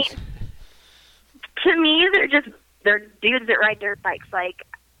hoes. I mean, to me, they're dudes that ride dirt bikes. Like,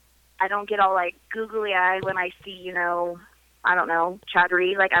 I don't get all, like, googly-eyed when I see, I don't know, Chad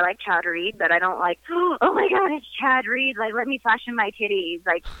Reed. Like, I like Chad Reed, but I don't like, oh my God, it's Chad Reed. Like, let me flash in my titties.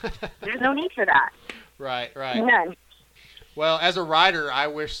 Like, there's no need for that. Right. None. Well, as a rider, I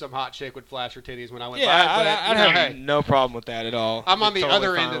wish some hot chick would flash her titties when I went by. Yeah, But, I'd have no problem with that at all. I'm on the Totally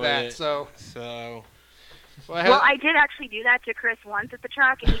other fine end of with that, it. so. Well, I did actually do that to Chris once at the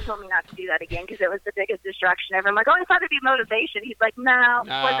track, and he told me not to do that again because it was the biggest distraction ever. I'm like, oh, I thought it'd be motivation. He's like, no, it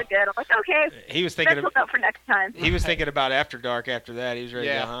wasn't good. I'm like, okay. He was thinking about for next time. He was thinking about after dark. After that, he was ready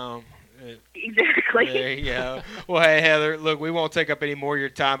to go home. Exactly. There you go. Well, hey, Heather, look, we won't take up any more of your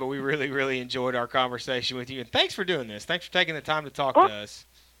time, but we really, really enjoyed our conversation with you. And thanks for doing this. Thanks for taking the time to talk to us.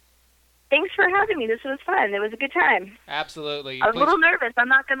 Thanks for having me. This was fun. It was a good time. Absolutely. I was a little nervous. I'm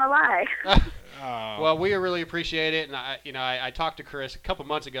not going to lie. Well, we really appreciate it, and I talked to Chris a couple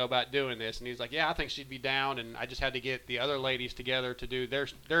months ago about doing this, and he's like, "Yeah, I think she'd be down," and I just had to get the other ladies together to do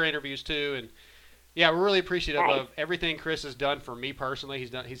their interviews too, and yeah, we're really appreciative of everything Chris has done for me personally.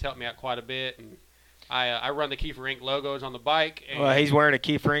 He's helped me out quite a bit, and I run the Kiefer Inc. logos on the bike. And well, he's wearing a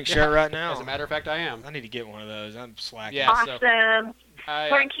Kiefer Inc. shirt right now. As a matter of fact, I am. I need to get one of those. I'm slacking. Yeah, awesome.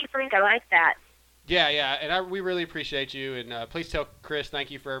 Wearing Kiefer Inc. I like that. Yeah, and we really appreciate you, and please tell Chris thank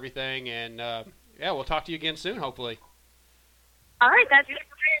you for everything, and yeah, we'll talk to you again soon, hopefully. All right, that's it.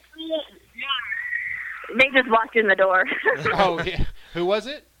 They just walked in the door. Oh, yeah. Who was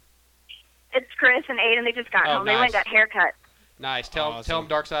it? It's Chris and Aiden. They just got home. Nice. They went and got haircuts. Nice. Tell them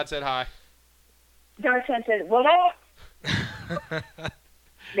Darkside said hi. Darkside said, what up?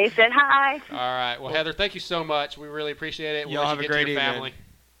 They said hi. All right. Well, Heather, thank you so much. We really appreciate it. Y'all have a great evening. Family.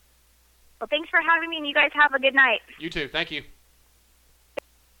 Well, thanks for having me, and you guys have a good night. You too. Thank you.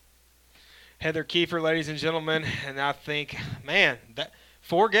 Heather Kiefer, ladies and gentlemen, and I think, man, that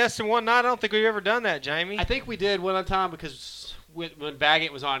 4 guests in one night. I don't think we've ever done that, Jamie. I think we did one time because when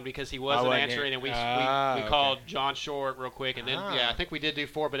Baggett was on because he wasn't answering, and we called John Short real quick, and then I think we did do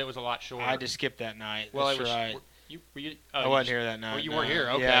 4, but it was a lot shorter. I just skipped that night. Well, That's it was, right. I wasn't here that night. Well, you weren't here.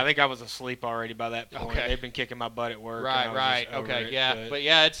 Okay. Yeah, I think I was asleep already by that point. Okay. They've been kicking my butt at work. Right. Okay. But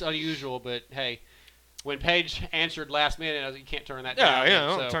yeah, it's unusual. But hey, when Paige answered last minute, I was like, you can't turn that down.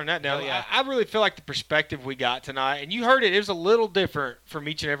 Don't turn that down. Yeah. I really feel like the perspective we got tonight, and you heard it, it was a little different from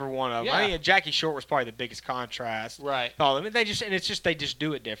each and every one of them. Yeah. I think Jackie Short was probably the biggest contrast. Right. All of them. They just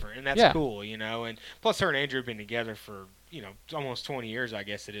do it different, and that's cool, And plus, her and Andrew have been together for almost 20 years, I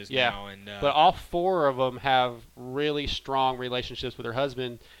guess it is now. And but all 4 of them have really strong relationships with their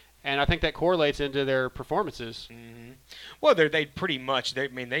husband. And I think that correlates into their performances. Mm-hmm. Well, they pretty much. They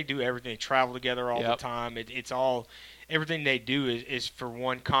do everything. They travel together all the time. It's all everything they do is for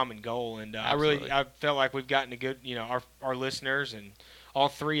one common goal. And I felt like we've gotten a good. Our listeners and all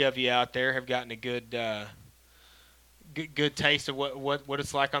 3 of you out there have gotten a good taste of what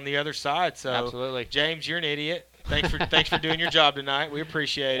it's like on the other side. So absolutely, James, you're an idiot. Thanks for doing your job tonight. We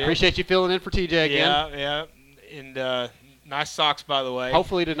appreciate it. Appreciate you filling in for TJ again. Yeah. And nice socks, by the way.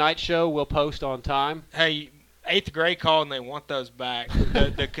 Hopefully tonight's show will post on time. Hey, 8th grade called and they want those back.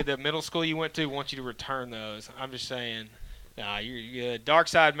 The middle school you went to wants you to return those. I'm just saying. Nah, you're good. Dark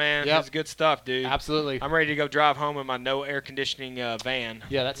Side, man. That's good stuff, dude. Absolutely. I'm ready to go drive home in my no air conditioning van.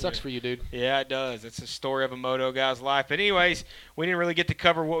 Yeah, that sucks for you, dude. Yeah, it does. It's a story of a moto guy's life. But anyways, we didn't really get to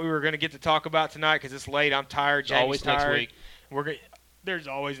cover what we were going to get to talk about tonight because it's late. I'm tired. Jamie's always tired. Next week. There's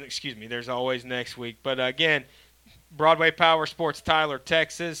always next week. But again, Broadway Power Sports, Tyler,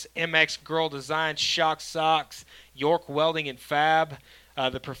 Texas. MX Girl Design, Shock Socks, York Welding and Fab,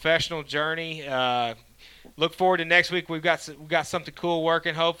 the Professional Journey. Look forward to next week. We've got something cool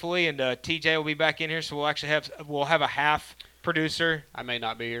working, hopefully, and TJ will be back in here, so we'll have a half producer. I may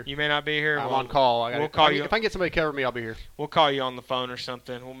not be here. You may not be here. I'm on call. We'll call you. If I can get somebody to cover me, I'll be here. We'll call you on the phone or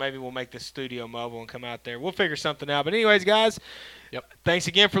something. Maybe we'll make the studio mobile and come out there. We'll figure something out. But anyways, guys, thanks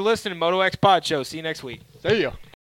again for listening to Moto X Pod Show. See you next week. See ya.